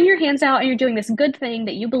just holding your hands out and you're doing this good thing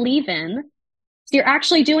that you believe in. So you're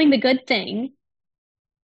actually doing the good thing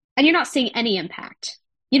and you're not seeing any impact.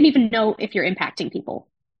 You don't even know if you're impacting people.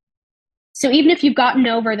 So even if you've gotten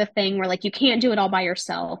over the thing where like you can't do it all by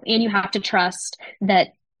yourself and you have to trust that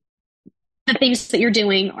the things that you're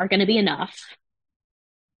doing are going to be enough,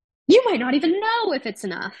 you might not even know if it's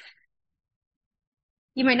enough.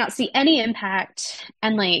 You might not see any impact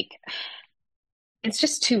and like it's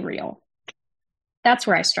just too real. That's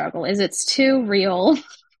where I struggle, is it's too real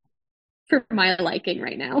for my liking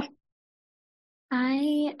right now.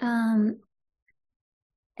 I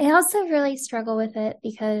also really struggle with it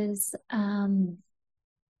because the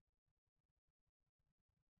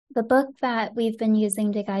book that we've been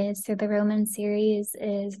using to guide us through the Romans series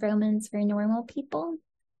is Romans for Normal People.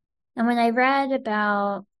 And when I read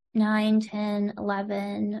about 9, 10,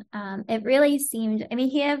 11, it really seemed, I mean,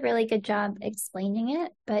 he had a really good job explaining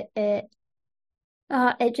it, but it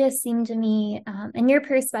just seemed to me, and your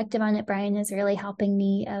perspective on it, Brian, is really helping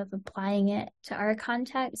me of applying it to our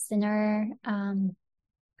context and our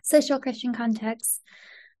social Christian context.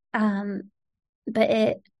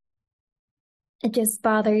 But it just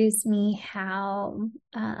bothers me how,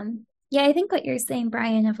 yeah, I think what you're saying,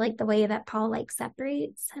 Brian, of like the way that Paul like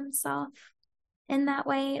separates himself in that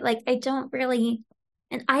way. Like, I don't really,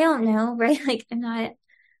 and I don't know, right? Like, I'm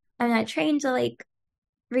not trained to like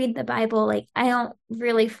read the Bible. Like, I don't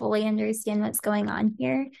really fully understand what's going on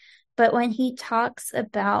here. But when he talks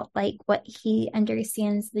about like what he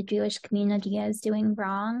understands the Jewish community as doing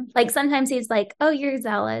wrong, like sometimes he's like, "Oh, you're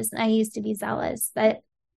zealous. I used to be zealous," but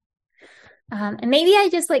and maybe I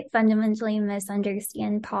just like fundamentally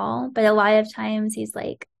misunderstand Paul. But a lot of times he's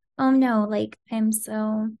like, "Oh no, like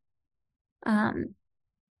um,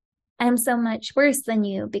 I'm so much worse than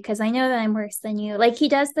you because I know that I'm worse than you." Like he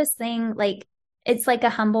does this thing, like it's like a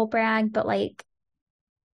humble brag, but like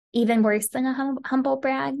even worse than a humble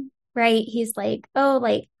brag, right? He's like, "Oh,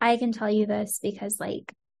 like I can tell you this because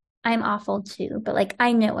like I'm awful too, but like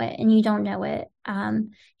I know it and you don't know it."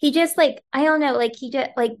 He just like, I don't know, like he just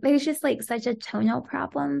like there's just like such a tonal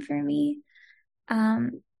problem for me.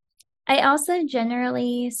 Um, I also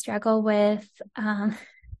generally struggle with I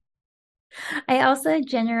also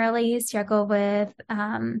generally struggle with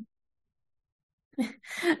I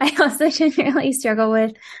also generally struggle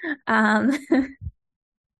with um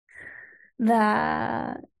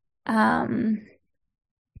the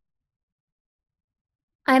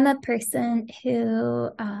I'm a person who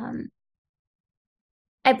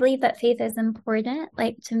I believe that faith is important.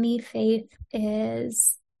 Like to me, faith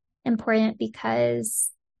is important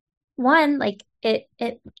because one, like it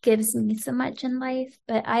gives me so much in life,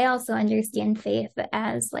 but I also understand faith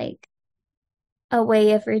as like a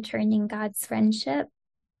way of returning God's friendship.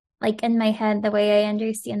 Like in my head, the way I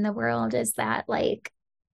understand the world is that like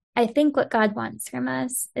I think what God wants from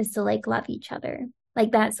us is to like love each other.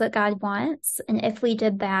 Like that's what God wants. And if we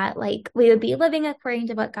did that, like we would be living according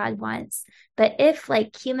to what God wants. But if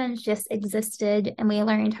like humans just existed and we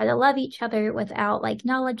learned how to love each other without like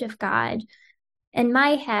knowledge of God, in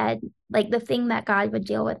my head, like the thing that God would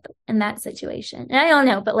deal with in that situation. And I don't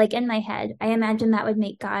know, but like in my head, I imagine that would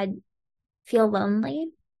make God feel lonely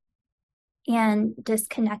and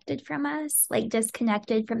disconnected from us, like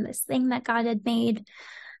disconnected from this thing that God had made.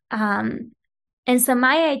 Um, and so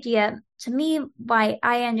my idea, to me, why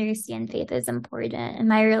I understand faith is important and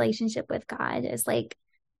my relationship with God is like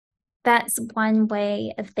that's one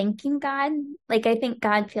way of thanking God. Like I think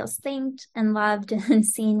God feels thanked and loved and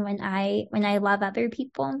seen when I love other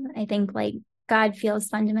people. I think like God feels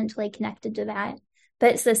fundamentally connected to that.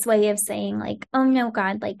 But it's this way of saying like, oh no,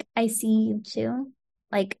 God, like I see you too.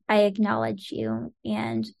 Like I acknowledge you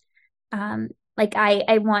and like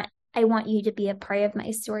I want you to be a part of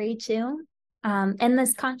my story too. In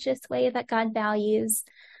this conscious way that God values.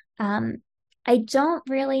 Um, I don't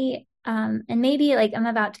really, and maybe like I'm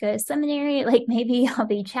about to go to seminary, like maybe I'll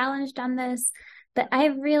be challenged on this, but I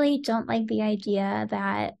really don't like the idea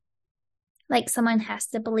that like someone has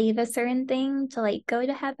to believe a certain thing to like go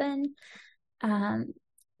to heaven. Um,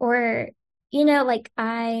 or, like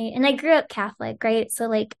and I grew up Catholic, right? So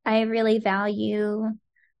like I really value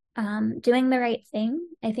doing the right thing.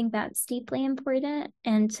 I think that's deeply important.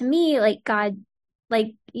 And to me, like God,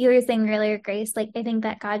 like you were saying earlier, Grace, like I think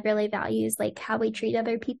that God really values like how we treat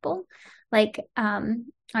other people. Like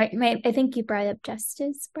I think you brought up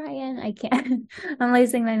justice, Brian. I can't I'm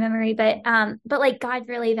losing my memory, but like God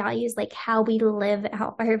really values like how we live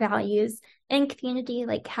out our values in community,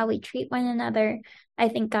 like how we treat one another. I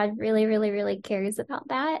think God really, really, really cares about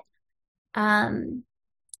that. Um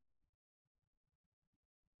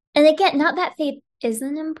and again, not that faith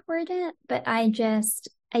isn't important, but I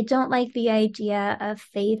don't like the idea of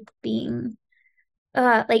faith being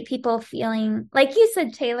like people feeling like you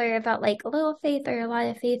said, Taylor, about like a little faith or a lot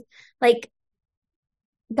of faith, like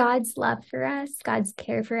God's love for us, God's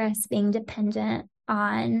care for us being dependent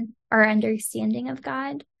on our understanding of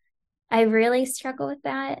God. I really struggle with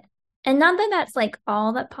that. And not that that's like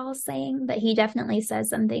all that Paul's saying, but he definitely says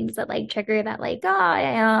some things that like trigger that, like, oh,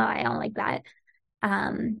 I don't like that.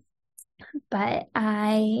 Um, but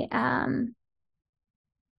yeah,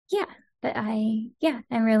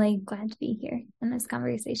 I'm really glad to be here in this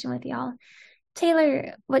conversation with y'all.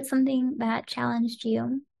 Taylor, what's something that challenged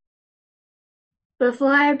you?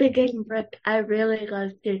 Before I begin, Brooke, I really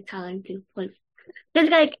love your challenging points.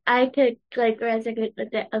 Just like I could like resonate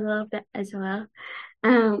with it a little bit as well.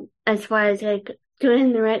 As far as like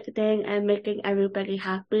doing the right thing and making everybody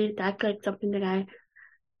happy, that's like something that I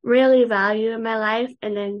really value in my life.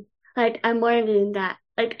 And then like I'm learning that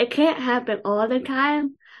like it can't happen all the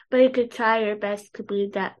time, but you could try your best to be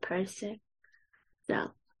that person.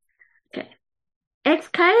 So, okay. It's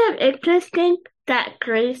kind of interesting that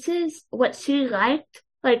Grace's what she liked,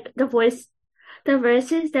 like the voice the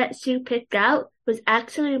verses that she picked out was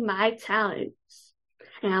actually my talents.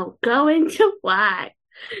 And I'll go into why.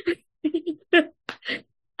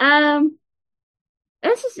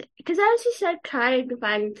 This is because as you said, trying to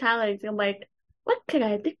find talents, I'm like, what could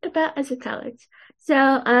I think about as a talent?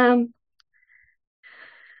 So,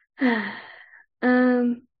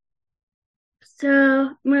 so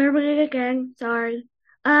I'm gonna read it again. Sorry.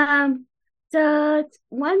 So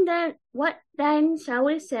what then shall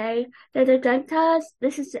we say that the Gentiles?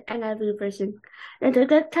 This is the NIV version. That the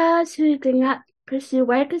Gentiles who do not pursue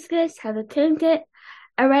righteousness have attained it,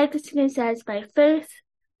 and righteousness as by faith.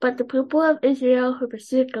 But the people of Israel who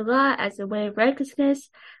pursued the law as a way of righteousness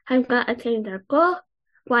have not attained their goal.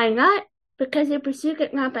 Why not? Because they pursued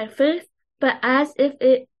it not by faith, but as if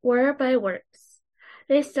it were by works.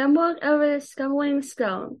 They stumbled over the stumbling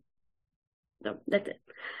stone. No, that's it.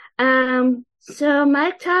 So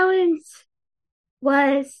my challenge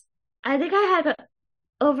was, I think I had an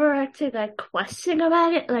overarching question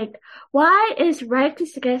about it, why is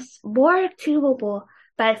righteousness more achievable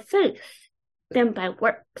by faith than by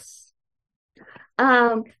works?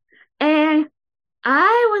 And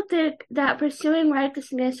I would think that pursuing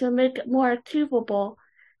righteousness would make it more achievable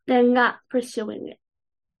than not pursuing it.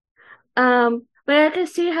 But I can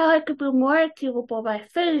see how it could be more achievable by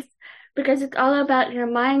faith because it's all about your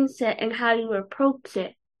mindset and how you approach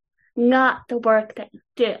it, not the work that you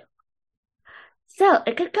do. So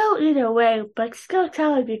it could go either way, but it's still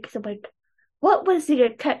challenging because I'm like, what was the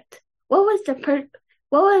intent? What was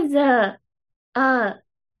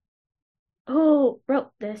who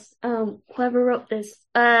wrote this? Whoever wrote this,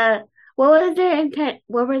 what was their intent?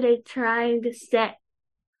 What were they trying to say?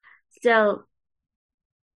 So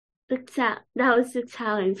that was the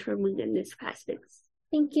challenge for me in this passage.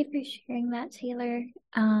 Thank you for sharing that, Taylor.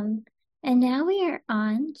 And now we are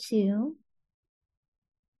on to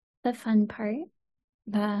the fun part,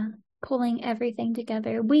 the pulling everything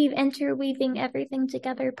together, interweaving everything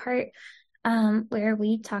together part, where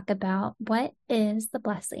we talk about what is the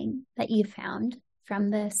blessing that you found from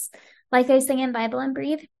this. Like I say in Bible and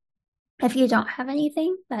Breathe, if you don't have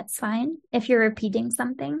anything, that's fine. If you're repeating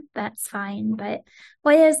something, that's fine. But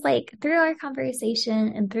what is through our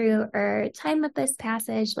conversation and through our time with this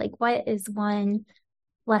passage, what is one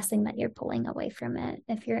blessing that you're pulling away from it?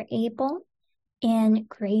 If you're able, and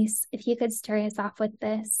Grace, if you could start us off with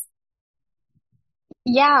this.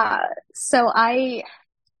 Yeah. So I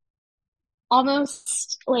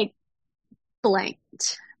almost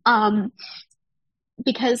blanked.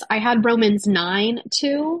 Because I had Romans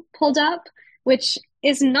 9:2 pulled up, which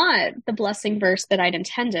is not the blessing verse that I'd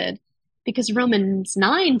intended, because Romans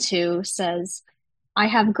 9:2 says, I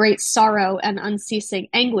have great sorrow and unceasing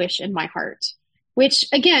anguish in my heart, which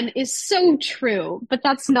again is so true, but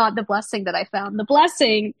that's not the blessing that I found. The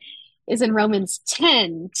blessing is in Romans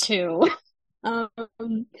 10:2.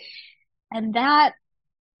 And that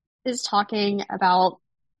is talking about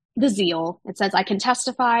the zeal. It says, I can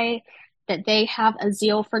testify that they have a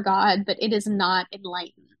zeal for God, but it is not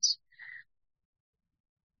enlightened.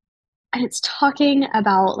 And it's talking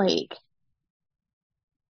about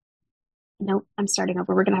nope, I'm starting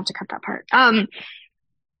over. We're going to have to cut that part. And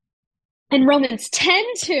Romans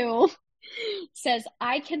 10:2 says,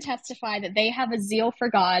 I can testify that they have a zeal for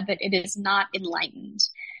God, but it is not enlightened.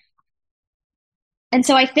 And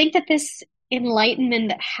so I think that this enlightenment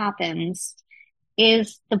that happens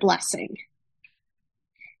is the blessing.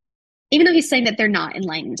 Even though he's saying that they're not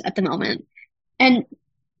enlightened at the moment. And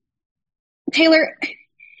Taylor,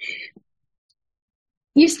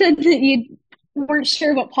 you said that you weren't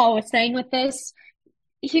sure what Paul was saying with this.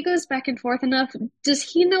 He goes back and forth enough. Does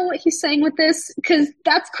he know what he's saying with this? Because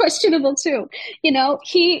that's questionable too.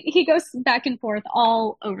 He goes back and forth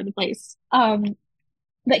all over the place.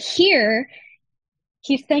 But here,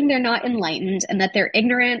 he's saying they're not enlightened and that they're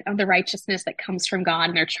ignorant of the righteousness that comes from God,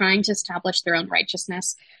 and they're trying to establish their own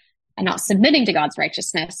righteousness and not submitting to God's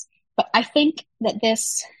righteousness. But I think that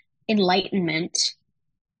this enlightenment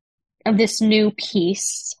of this new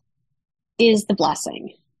peace is the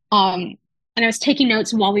blessing. And I was taking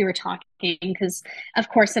notes while we were talking because, of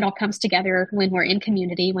course, it all comes together when we're in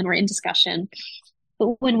community, when we're in discussion.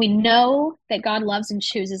 But when we know that God loves and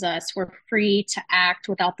chooses us, we're free to act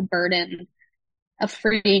without the burden of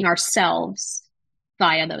freeing ourselves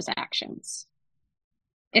via those actions.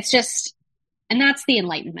 It's just, and that's the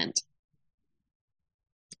enlightenment.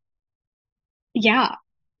 Yeah.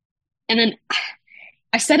 And then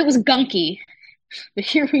I said it was gunky, but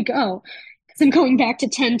here we go. Because I'm going back to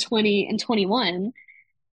 10, 20, and 21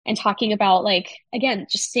 and talking about, again,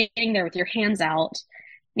 just standing there with your hands out.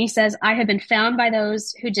 And he says, I have been found by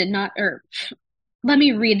those who did not, let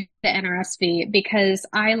me read the NRSV because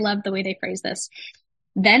I love the way they phrase this.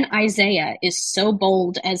 Then Isaiah is so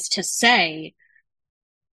bold as to say,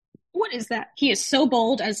 what is that? He is so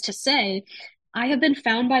bold as to say, I have been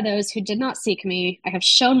found by those who did not seek me. I have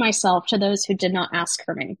shown myself to those who did not ask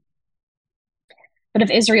for me. But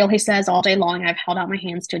of Israel, he says, all day long, I've held out my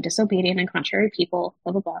hands to a disobedient and contrary people,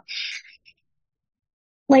 blah, blah, blah.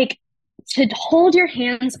 Like, to hold your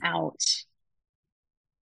hands out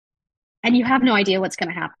and you have no idea what's going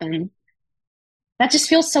to happen, that just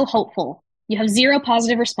feels so hopeful. You have zero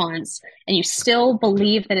positive response and you still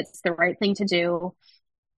believe that it's the right thing to do.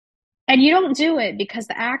 And you don't do it because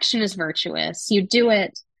the action is virtuous. You do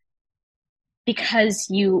it because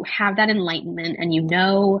you have that enlightenment and you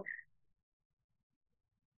know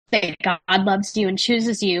that God loves you and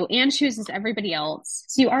chooses everybody else.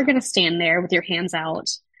 So you are going to stand there with your hands out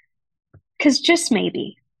because just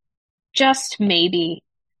maybe,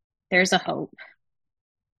 there's a hope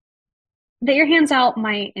that your hands out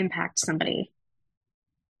might impact somebody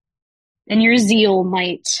and your zeal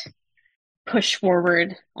might push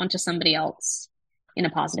forward onto somebody else in a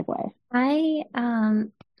positive way.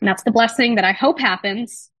 And that's the blessing that I hope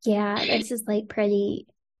happens. Yeah, this is like pretty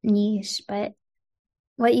niche, but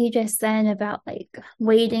what you just said about like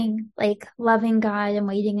waiting, like loving God and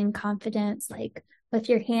waiting in confidence, like with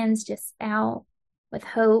your hands just out with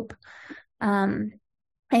hope.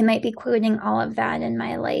 I might be quoting all of that in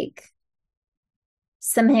my like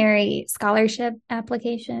seminary scholarship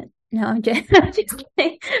application. No, I'm just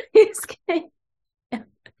kidding. Just kidding.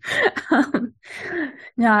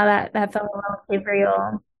 No, that felt a little too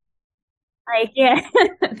real. Like, yeah,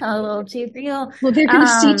 it felt a little too real. Well, they're going to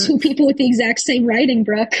see two people with the exact same writing,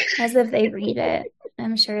 Brooke. As if they read it.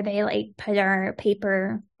 I'm sure they like put our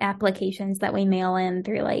paper applications that we mail in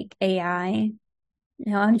through like AI.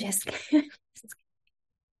 No, I'm just kidding.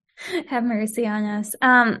 Have mercy on us.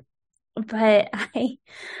 But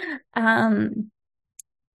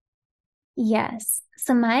yes.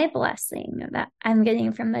 So my blessing that I'm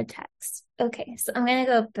getting from the text. Okay, so I'm gonna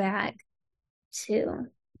go back to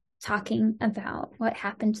talking about what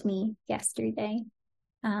happened to me yesterday.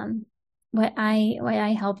 What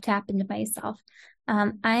I helped happen to myself.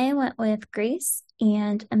 I went with Grace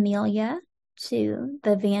and Amelia to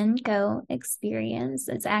the Van Gogh experience.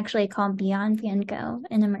 It's actually called Beyond Van Gogh,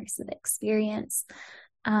 an immersive experience.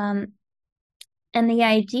 And the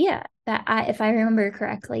idea that if I remember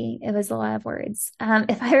correctly, it was a lot of words.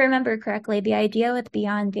 If I remember correctly, the idea with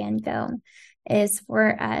Beyond Van Gogh is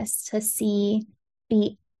for us to see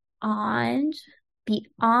beyond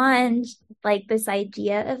like this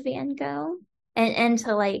idea of Van Gogh and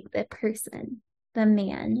into like the person, the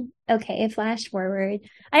man. Okay, flash forward.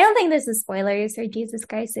 I don't think this is spoilers for Jesus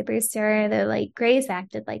Christ Superstar. Though like Grace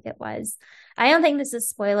acted like it was. I don't think this is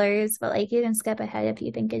spoilers, but like you can skip ahead if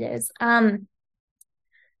you think it is.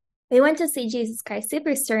 We went to see Jesus Christ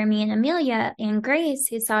Superstar, me and Amelia, and Grace,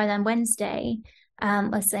 who saw it on Wednesday,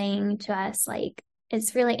 was saying to us like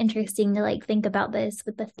it's really interesting to like think about this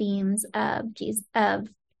with the themes of Jesus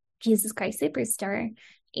Christ Superstar.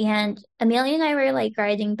 And Amelia and I were like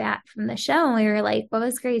riding back from the show and we were like, what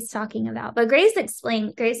was Grace talking about? But Grace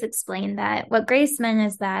explained that what Grace meant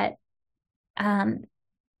is that, gosh,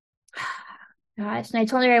 and I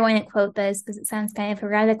told her I wouldn't quote this because it sounds kind of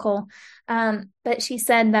heretical. But she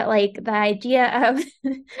said that like the idea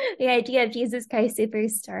of Jesus Christ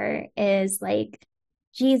Superstar is like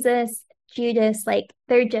Jesus, Judas, like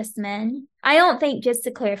they're just men. I don't think, just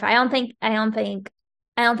to clarify, I don't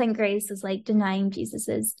think Grace is like denying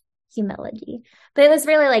Jesus's humility, but it was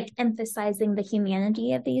really like emphasizing the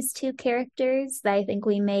humanity of these two characters that I think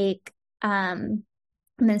we make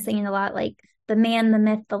missing a lot, like the man, the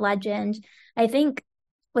myth, the legend. I think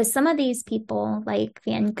with some of these people like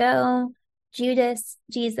Van Gogh, Judas,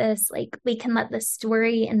 Jesus, like we can let the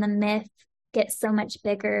story and the myth get so much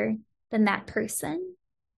bigger than that person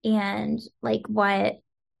and like what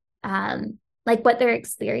their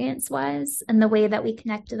experience was and the way that we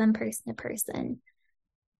connect to them person to person.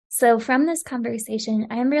 So from this conversation,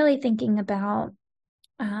 I'm really thinking about,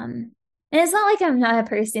 and it's not like I'm not a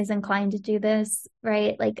person who's inclined to do this,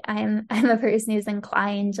 right? Like I'm a person who's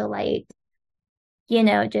inclined to like,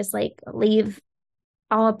 just like leave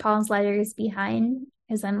all of Paul's letters behind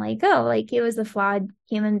because I'm like, oh, like he was a flawed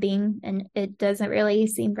human being and it doesn't really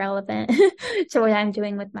seem relevant to what I'm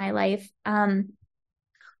doing with my life.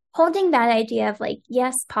 Holding that idea of like,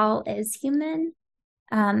 yes, Paul is human.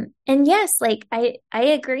 And yes, like I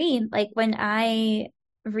agree. Like when I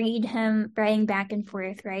read him writing back and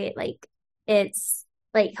forth, right? Like it's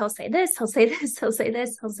like he'll say this, he'll say this, he'll say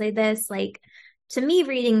this, he'll say this. Like to me,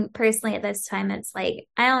 reading personally at this time, it's like,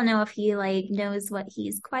 I don't know if he like knows what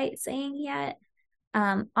he's quite saying yet.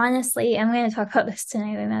 Honestly, I'm going to talk about this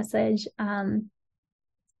tonight in my message.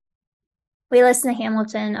 We listened to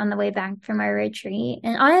Hamilton on the way back from our retreat.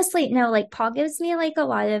 And honestly, no, like Paul gives me like a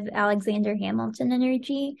lot of Alexander Hamilton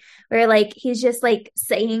energy, where like he's just like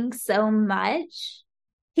saying so much.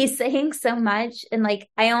 He's saying so much. And like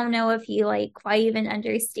I don't know if he like quite even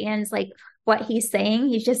understands like what he's saying.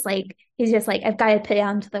 He's just like, I've got to put it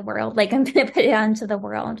out into the world. Like I'm gonna put it out into the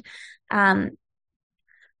world.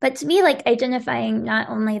 But to me, like identifying not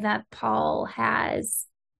only that Paul has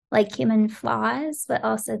like human flaws, but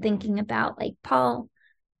also thinking about like Paul,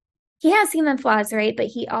 he has human flaws, right? But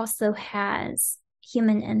he also has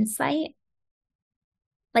human insight.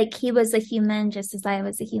 Like he was a human just as I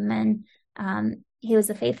was a human. He was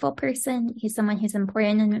a faithful person. He's someone who's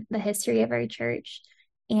important in the history of our church.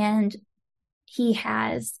 And he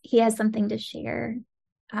has something to share.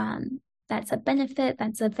 That's a benefit,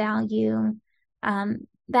 that's a value,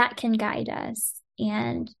 that can guide us.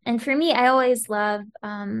 And for me, I always love,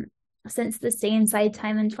 since the Stay Inside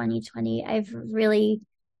time in 2020, I've really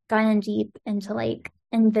gotten deep into like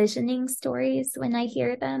envisioning stories when I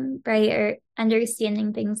hear them, right? Or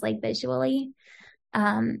understanding things like visually.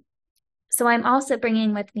 So I'm also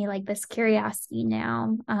bringing with me like this curiosity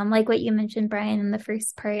now, like what you mentioned, Brian, in the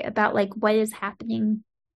first part about like what is happening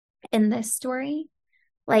in this story,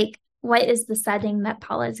 like what is the setting that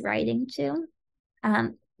Paul is writing to?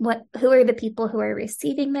 Who are the people who are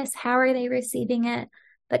receiving this? How are they receiving it?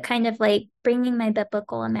 But kind of like bringing my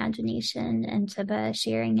biblical imagination into the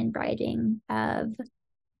sharing and writing of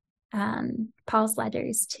Paul's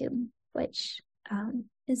letters too, which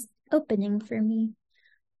is opening for me.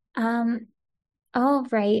 All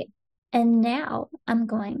right. And now I'm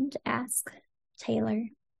going to ask Taylor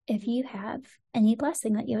if you have any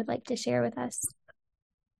blessing that you would like to share with us.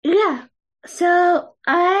 Yeah. So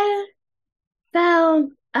I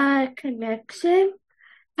found a connection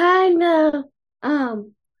kind of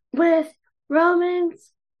with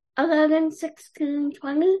Romans 11, 16,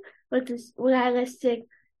 20, which is what I listed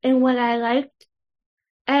and what I liked.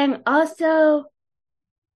 And also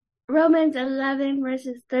Romans 11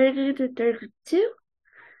 verses 30 to 32.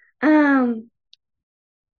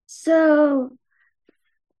 So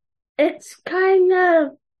it's talking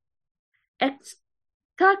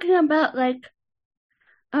about like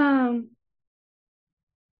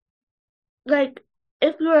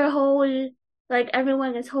if you are holy, like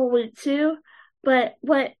everyone is holy too. But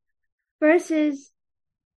what verses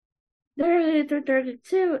 30 to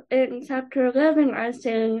 32 in chapter 11 are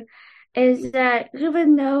saying is that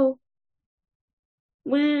even though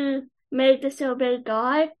we may disobey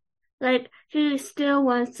God, like he still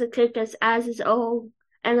wants to take us as his own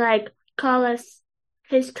and like call us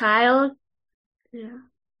his child. Yeah.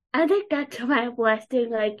 I think that's my blessing,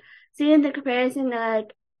 like seeing the comparison that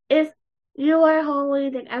like if you are holy,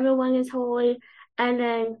 then everyone is holy, and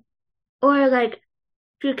then or like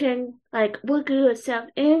you can like work yourself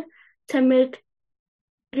in to make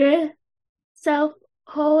yourself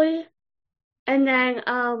holy, and then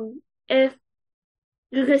if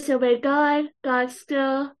you disobey God, God's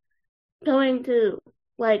still going to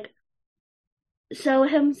like show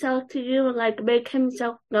himself to you and like make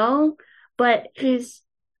himself known, but he's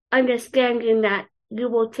understanding that you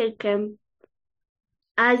will take him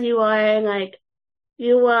as you are and like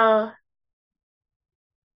you will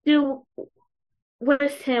do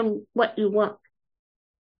with him what you want,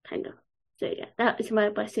 kind of. So yeah, that is my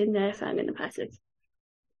blessing that I found in the passage.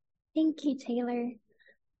 Thank you, Taylor.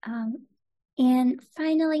 And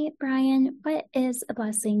finally, Brian, what is a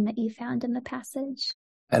blessing that you found in the passage?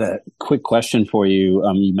 I had a quick question for you.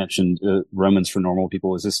 You mentioned Romans for Normal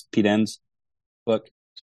People. Is this Pete Enns' book?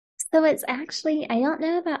 So it's actually, I don't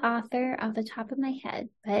know the author off the top of my head,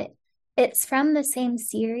 but it's from the same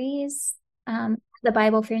series the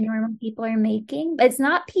Bible for Normal People are making. But it's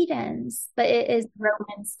not Pete Enns, but it is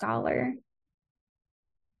Roman Scholar.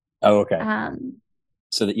 Oh, okay.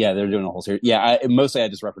 So that, yeah, they're doing a whole series. Yeah, I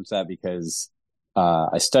just referenced that because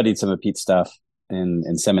I studied some of Pete's stuff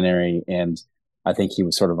in seminary, and I think he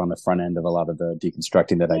was sort of on the front end of a lot of the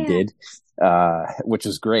deconstructing that I did, which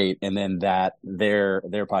was great. And then that their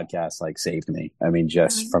podcast like saved me. I mean,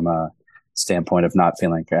 just from a standpoint of not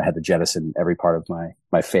feeling like I had to jettison every part of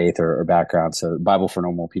my faith or background. So Bible for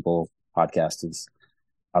Normal People podcast is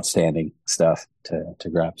outstanding stuff to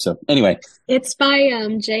grab. So anyway, it's by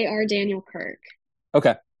J.R. Daniel Kirk.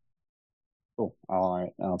 Okay. Cool. All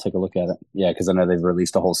right. I'll take a look at it. Yeah, because I know they've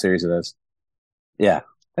released a whole series of those. Yeah.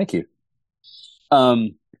 Thank you.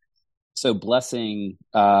 So blessing,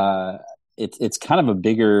 it's kind of a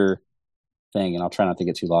bigger thing, and I'll try not to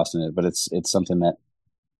get too lost in it, but it's something that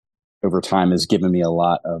over time has given me a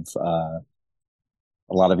lot of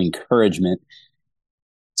encouragement.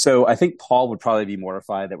 So I think Paul would probably be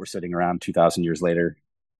mortified that we're sitting around 2,000 years later,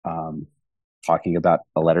 talking about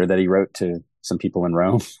a letter that he wrote to some people in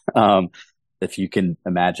Rome. If you can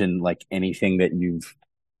imagine like anything that you've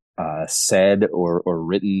said or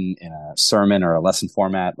written in a sermon or a lesson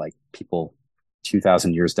format, like people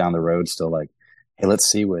 2,000 years down the road still like, hey, let's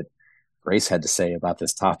see what Grace had to say about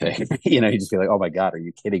this topic. You just be like, oh my God, are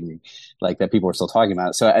you kidding me? Like that people are still talking about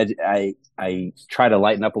it. So I try to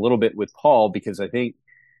lighten up a little bit with Paul, because I think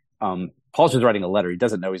Paul's just writing a letter. He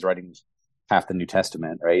doesn't know he's writing half the New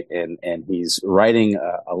Testament, right? And he's writing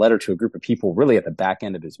a letter to a group of people really at the back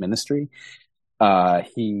end of his ministry.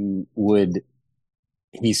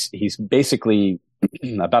 He's basically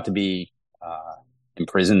about to be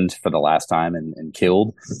imprisoned for the last time and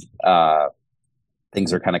killed.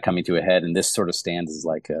 Things are kind of coming to a head, and this sort of stands as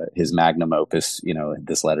like his magnum opus,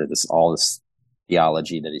 this letter, all this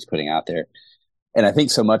theology that he's putting out there. And I think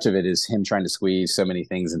so much of it is him trying to squeeze so many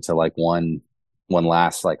things into like one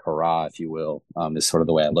last like hurrah, if you will, is sort of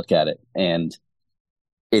the way I look at it. And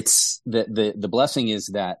it's the blessing is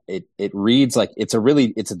that it reads like it's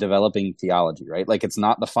a developing theology, right? Like it's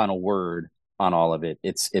not the final word on all of it.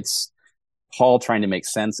 It's Paul trying to make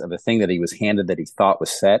sense of a thing that he was handed that he thought was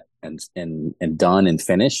set and done and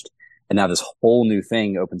finished. And now this whole new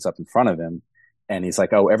thing opens up in front of him. And he's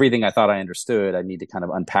like, oh, everything I thought I understood, I need to kind of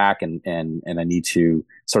unpack and I need to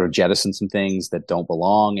sort of jettison some things that don't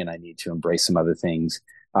belong. And I need to embrace some other things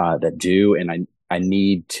that do. And I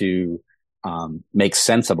need to make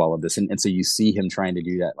sense of all of this. And so you see him trying to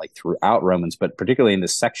do that like throughout Romans, but particularly in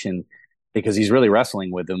this section, because he's really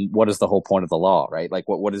wrestling with them. What is the whole point of the law, right? Like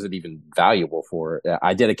what is it even valuable for?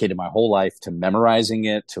 I dedicated my whole life to memorizing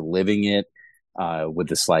it, to living it with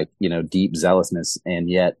this like, deep zealousness. And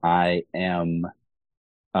yet I am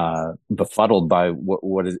befuddled by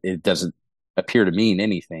what it doesn't appear to mean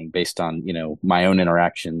anything based on, my own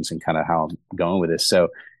interactions and kind of how I'm going with this. So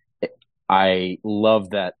I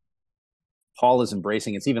love that Paul is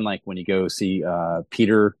embracing. It's even like when you go see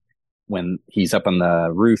Peter, when he's up on the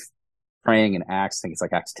roof praying in Acts, I think it's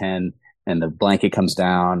like Acts 10, and the blanket comes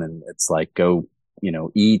down and it's like, go,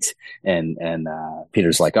 eat. And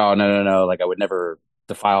Peter's like, oh, no. Like I would never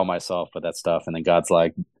defile myself with that stuff. And then God's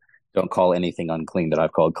like, don't call anything unclean that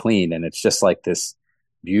I've called clean. And it's just like this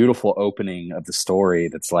beautiful opening of the story.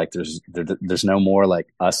 That's like, there's no more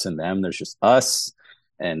like us and them. There's just us.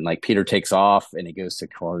 And like Peter takes off and he goes to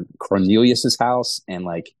Cornelius's house. And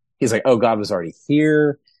like, he's like, oh, God was already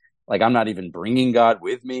here. Like, I'm not even bringing God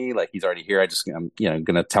with me. Like he's already here. I'm going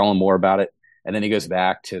to tell him more about it. And then he goes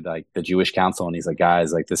back to like the Jewish council and he's like,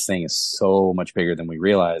 guys, like this thing is so much bigger than we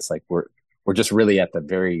realize. Like we're just really at the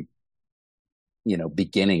very,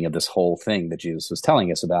 beginning of this whole thing that Jesus was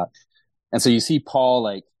telling us about. And so you see Paul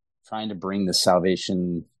like trying to bring this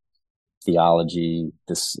salvation theology,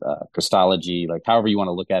 this Christology, like however you want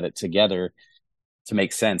to look at it together to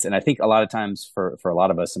make sense. And I think a lot of times for a lot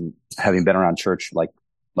of us, and having been around church like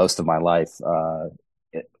most of my life,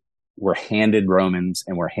 we're handed Romans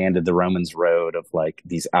and we're handed the Romans road of like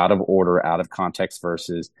these out of order, out of context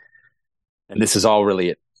verses. And this is all really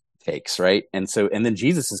it takes, right? And then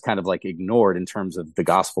Jesus is kind of like ignored in terms of the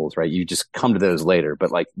Gospels, right? You just come to those later,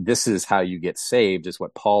 but like this is how you get saved is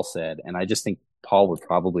what Paul said. And I just think Paul would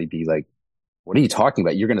probably be like, what are you talking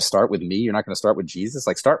about? You're going to start with me? You're not going to start with Jesus?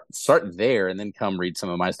 Like start there and then come read some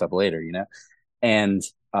of my stuff later, And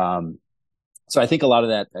so I think a lot of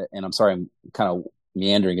that, and I'm sorry, I'm kind of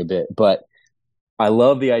meandering a bit, but I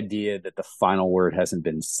love the idea that the final word hasn't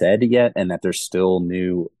been said yet and that there's still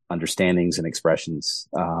new understandings and expressions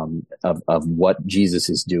of what Jesus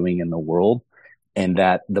is doing in the world. And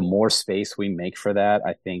that the more space we make for that,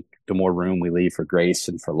 I think the more room we leave for grace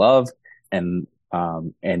and for love and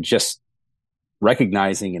just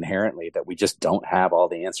recognizing inherently that we just don't have all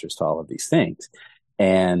the answers to all of these things.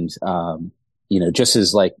 And, just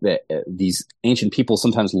as like these ancient people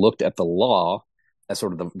sometimes looked at the law as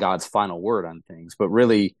sort of God's final word on things, but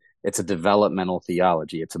really it's a developmental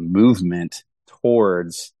theology. It's a movement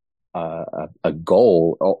towards a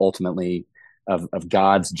goal ultimately of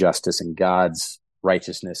God's justice and God's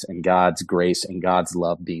righteousness and God's grace and God's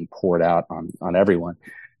love being poured out on everyone.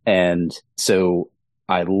 And so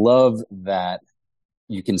I love that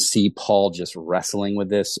you can see Paul just wrestling with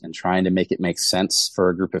this and trying to make it make sense for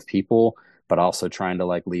a group of people, but also trying to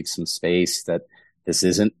like leave some space that this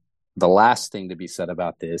isn't the last thing to be said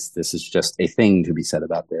about this. This is just a thing to be said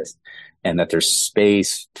about this. And that there's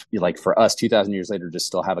space like for us 2,000 years later to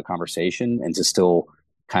still have a conversation and to still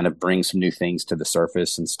kind of bring some new things to the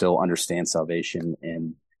surface and still understand salvation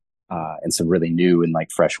in some really new and like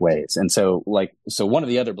fresh ways. And so one of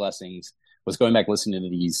the other blessings was going back listening to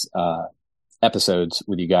these episodes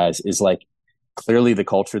with you guys is like clearly the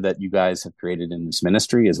culture that you guys have created in this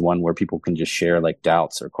ministry is one where people can just share like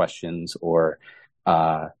doubts or questions or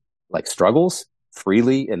like struggles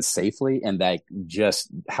freely and safely. And like just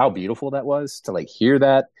how beautiful that was to like hear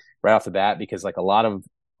that right off the bat, because like a lot of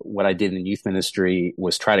what I did in youth ministry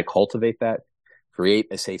was try to cultivate that, create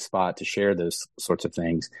a safe spot to share those sorts of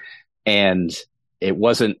things. And it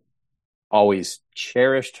wasn't always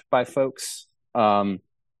cherished by folks. The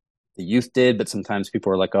youth did, but sometimes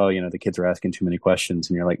people are like, oh, the kids are asking too many questions.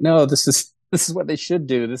 And you're like, no, this is what they should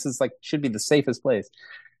do. This is like, should be the safest place.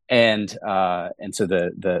 And so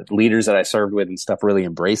the leaders that I served with and stuff really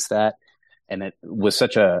embraced that. And it was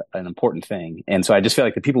such an important thing. And so I just feel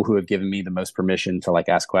like the people who have given me the most permission to like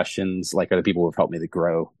ask questions, like are the people who have helped me to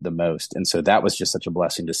grow the most. And so that was just such a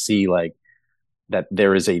blessing to see like that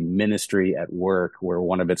there is a ministry at work where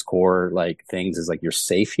one of its core like things is like, you're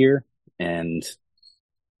safe here and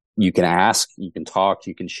you can ask, you can talk,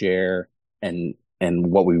 you can share. And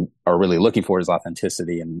what we are really looking for is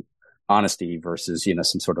authenticity and honesty versus,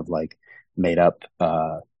 some sort of like made up,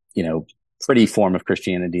 pretty form of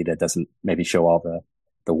Christianity that doesn't maybe show all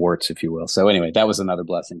the warts, if you will. So anyway, that was another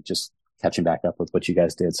blessing, just catching back up with what you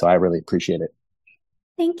guys did. So I really appreciate it.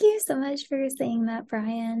 Thank you so much for saying that,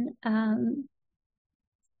 Brian. I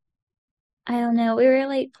don't know. We were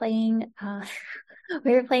like playing,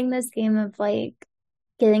 this game of like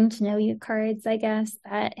getting to know you cards, I guess,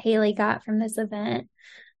 that Haley got from this event.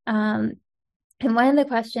 And one of the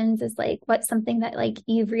questions is like, what's something that like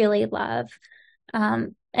you really love?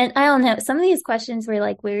 And I don't know, some of these questions were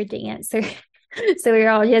like weird to answer. So we were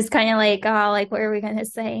all just kind of like, oh, like, what are we going to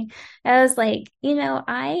say? I was like,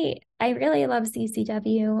 I really love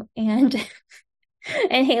CCW. And,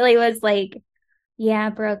 and Haley was like, yeah,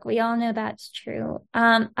 Brooke, we all know that's true.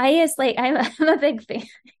 I just like, I'm a big fan.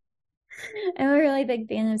 I'm a really big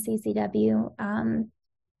fan of CCW.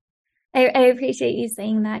 I appreciate you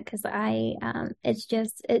saying that because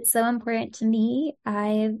it's so important to me.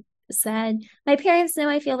 I've said my parents know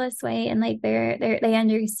I feel this way, and like they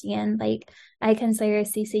understand. Like I consider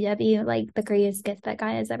CCW like the greatest gift that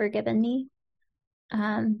God has ever given me.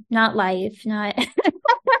 Not life, not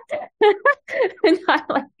not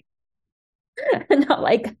like not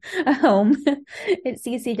like a home. It's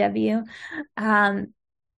CCW.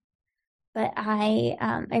 But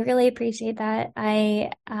I really appreciate that.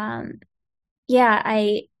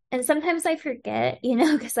 And sometimes I forget,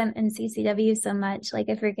 because I'm in CCW so much, like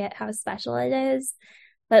I forget how special it is.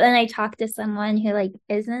 But then I talk to someone who like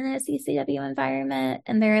isn't in a CCW environment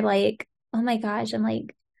and they're like, oh my gosh,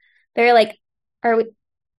 they're like,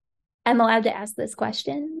 I'm allowed to ask this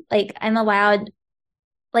question. Like I'm allowed,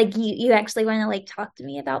 like you actually want to like talk to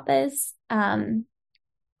me about this. And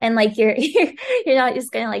like you're not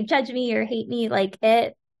just gonna like judge me or hate me like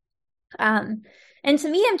it. And to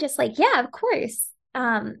me, I'm just like, yeah, of course.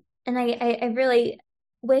 And I really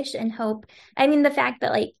wish and hope. I mean, the fact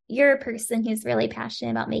that like you're a person who's really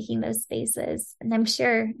passionate about making those spaces, and I'm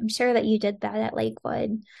sure that you did that at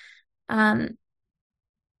Lakewood.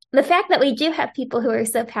 The fact that we do have people who are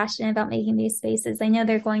so passionate about making these spaces, I know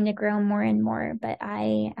they're going to grow more and more. But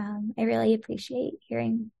I really appreciate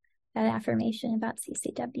hearing that affirmation about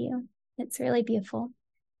CCW. It's really beautiful.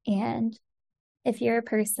 And if you're a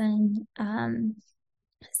person,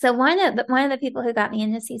 so one of the people who got me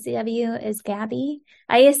into CCW is Gabby.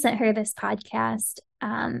 I just sent her this podcast.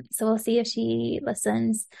 So we'll see if she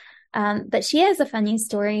listens. But she has a funny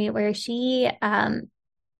story where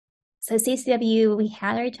so CCW, we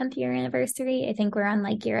had our 10th year anniversary. I think we're on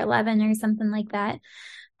like year 11 or something like that.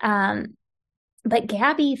 But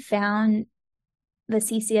Gabby found the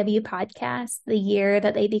CCW podcast the year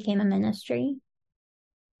that they became a ministry.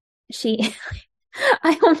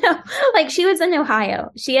 I don't know, like she was in Ohio.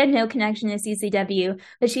 She had no connection to CCW,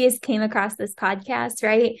 but she just came across this podcast,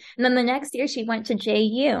 right? And then the next year she went to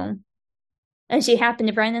JU and she happened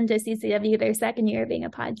to run into CCW their second year of being a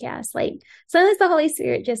podcast. Like sometimes the Holy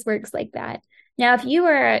Spirit just works like that. Now, if you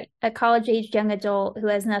were a college-aged young adult who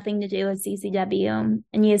has nothing to do with CCW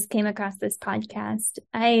and you just came across this podcast,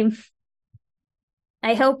 I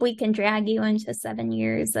hope we can drag you into 7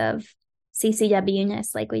 years of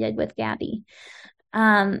CCW-ness like we did with Gabby.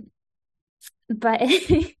 But but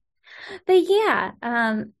yeah,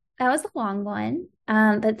 that was a long one.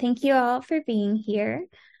 But thank you all for being here.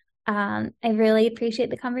 I really appreciate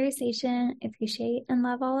the conversation. I appreciate and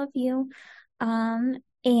love all of you.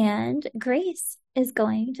 And Grace is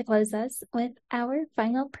going to close us with our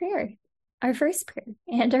final prayer. our first prayer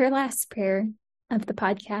and our last prayer of the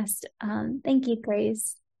podcast. Thank you,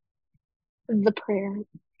 Grace. The prayer.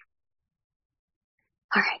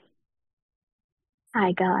 All right.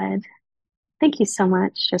 Hi, God. Thank you so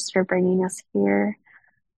much just for bringing us here.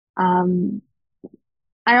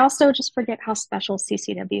 I also just forget how special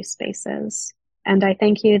CCW space is. And I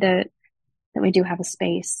thank you that we do have a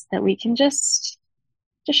space that we can just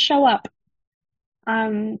show up.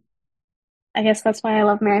 I guess that's why I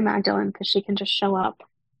love Mary Magdalene, because she can just show up.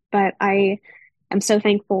 But I am so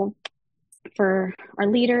thankful for our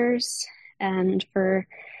leaders and for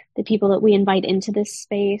the people that we invite into this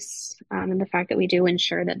space, and the fact that we do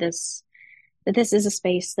ensure that this is a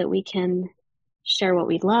space that we can share what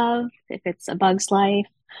we love, if it's a bug's life,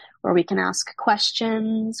 or we can ask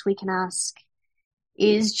questions. We can ask,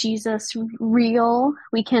 is Jesus real?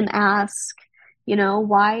 We can ask,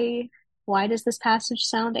 why does this passage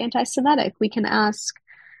sound anti-Semitic? We can ask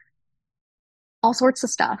all sorts of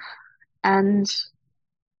stuff, and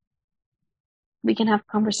we can have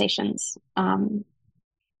conversations.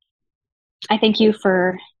 I thank you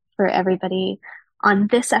for everybody on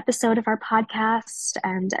this episode of our podcast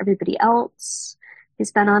and everybody else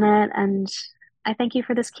who's been on it. And I thank you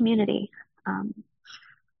for this community. I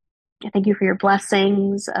thank you for your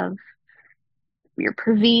blessings of your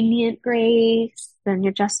prevenient grace and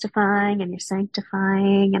your justifying and your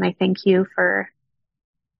sanctifying. And I thank you for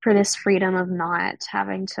this freedom of not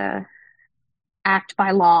having to act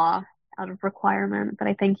by law out of requirement. But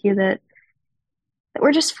I thank you that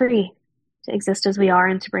we're just free to exist as we are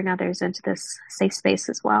and to bring others into this safe space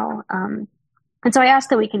as well. And so I ask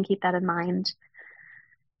that we can keep that in mind.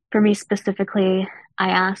 For me specifically, I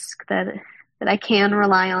ask that I can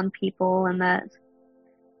rely on people, and that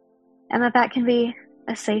can be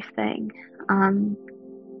a safe thing. And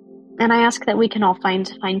I ask that we can all find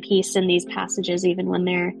peace in these passages, even when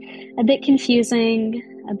they're a bit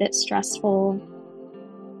confusing, a bit stressful.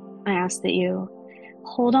 I ask that you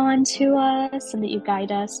hold on to us and that you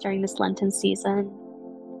guide us during this Lenten season.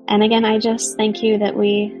 And again, I just thank you that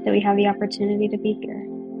we have the opportunity to be here.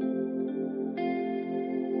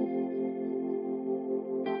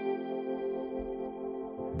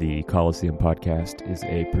 The Coliseum Podcast is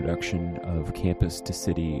a production of Campus to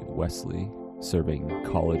City Wesley, serving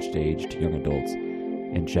college-aged young adults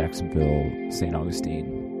in Jacksonville, St.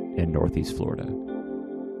 Augustine, and Northeast Florida.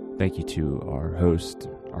 Thank you to our host,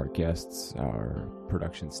 our guests, our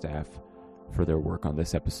production staff for their work on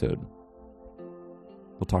this episode.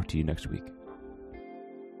 We'll talk to you next week.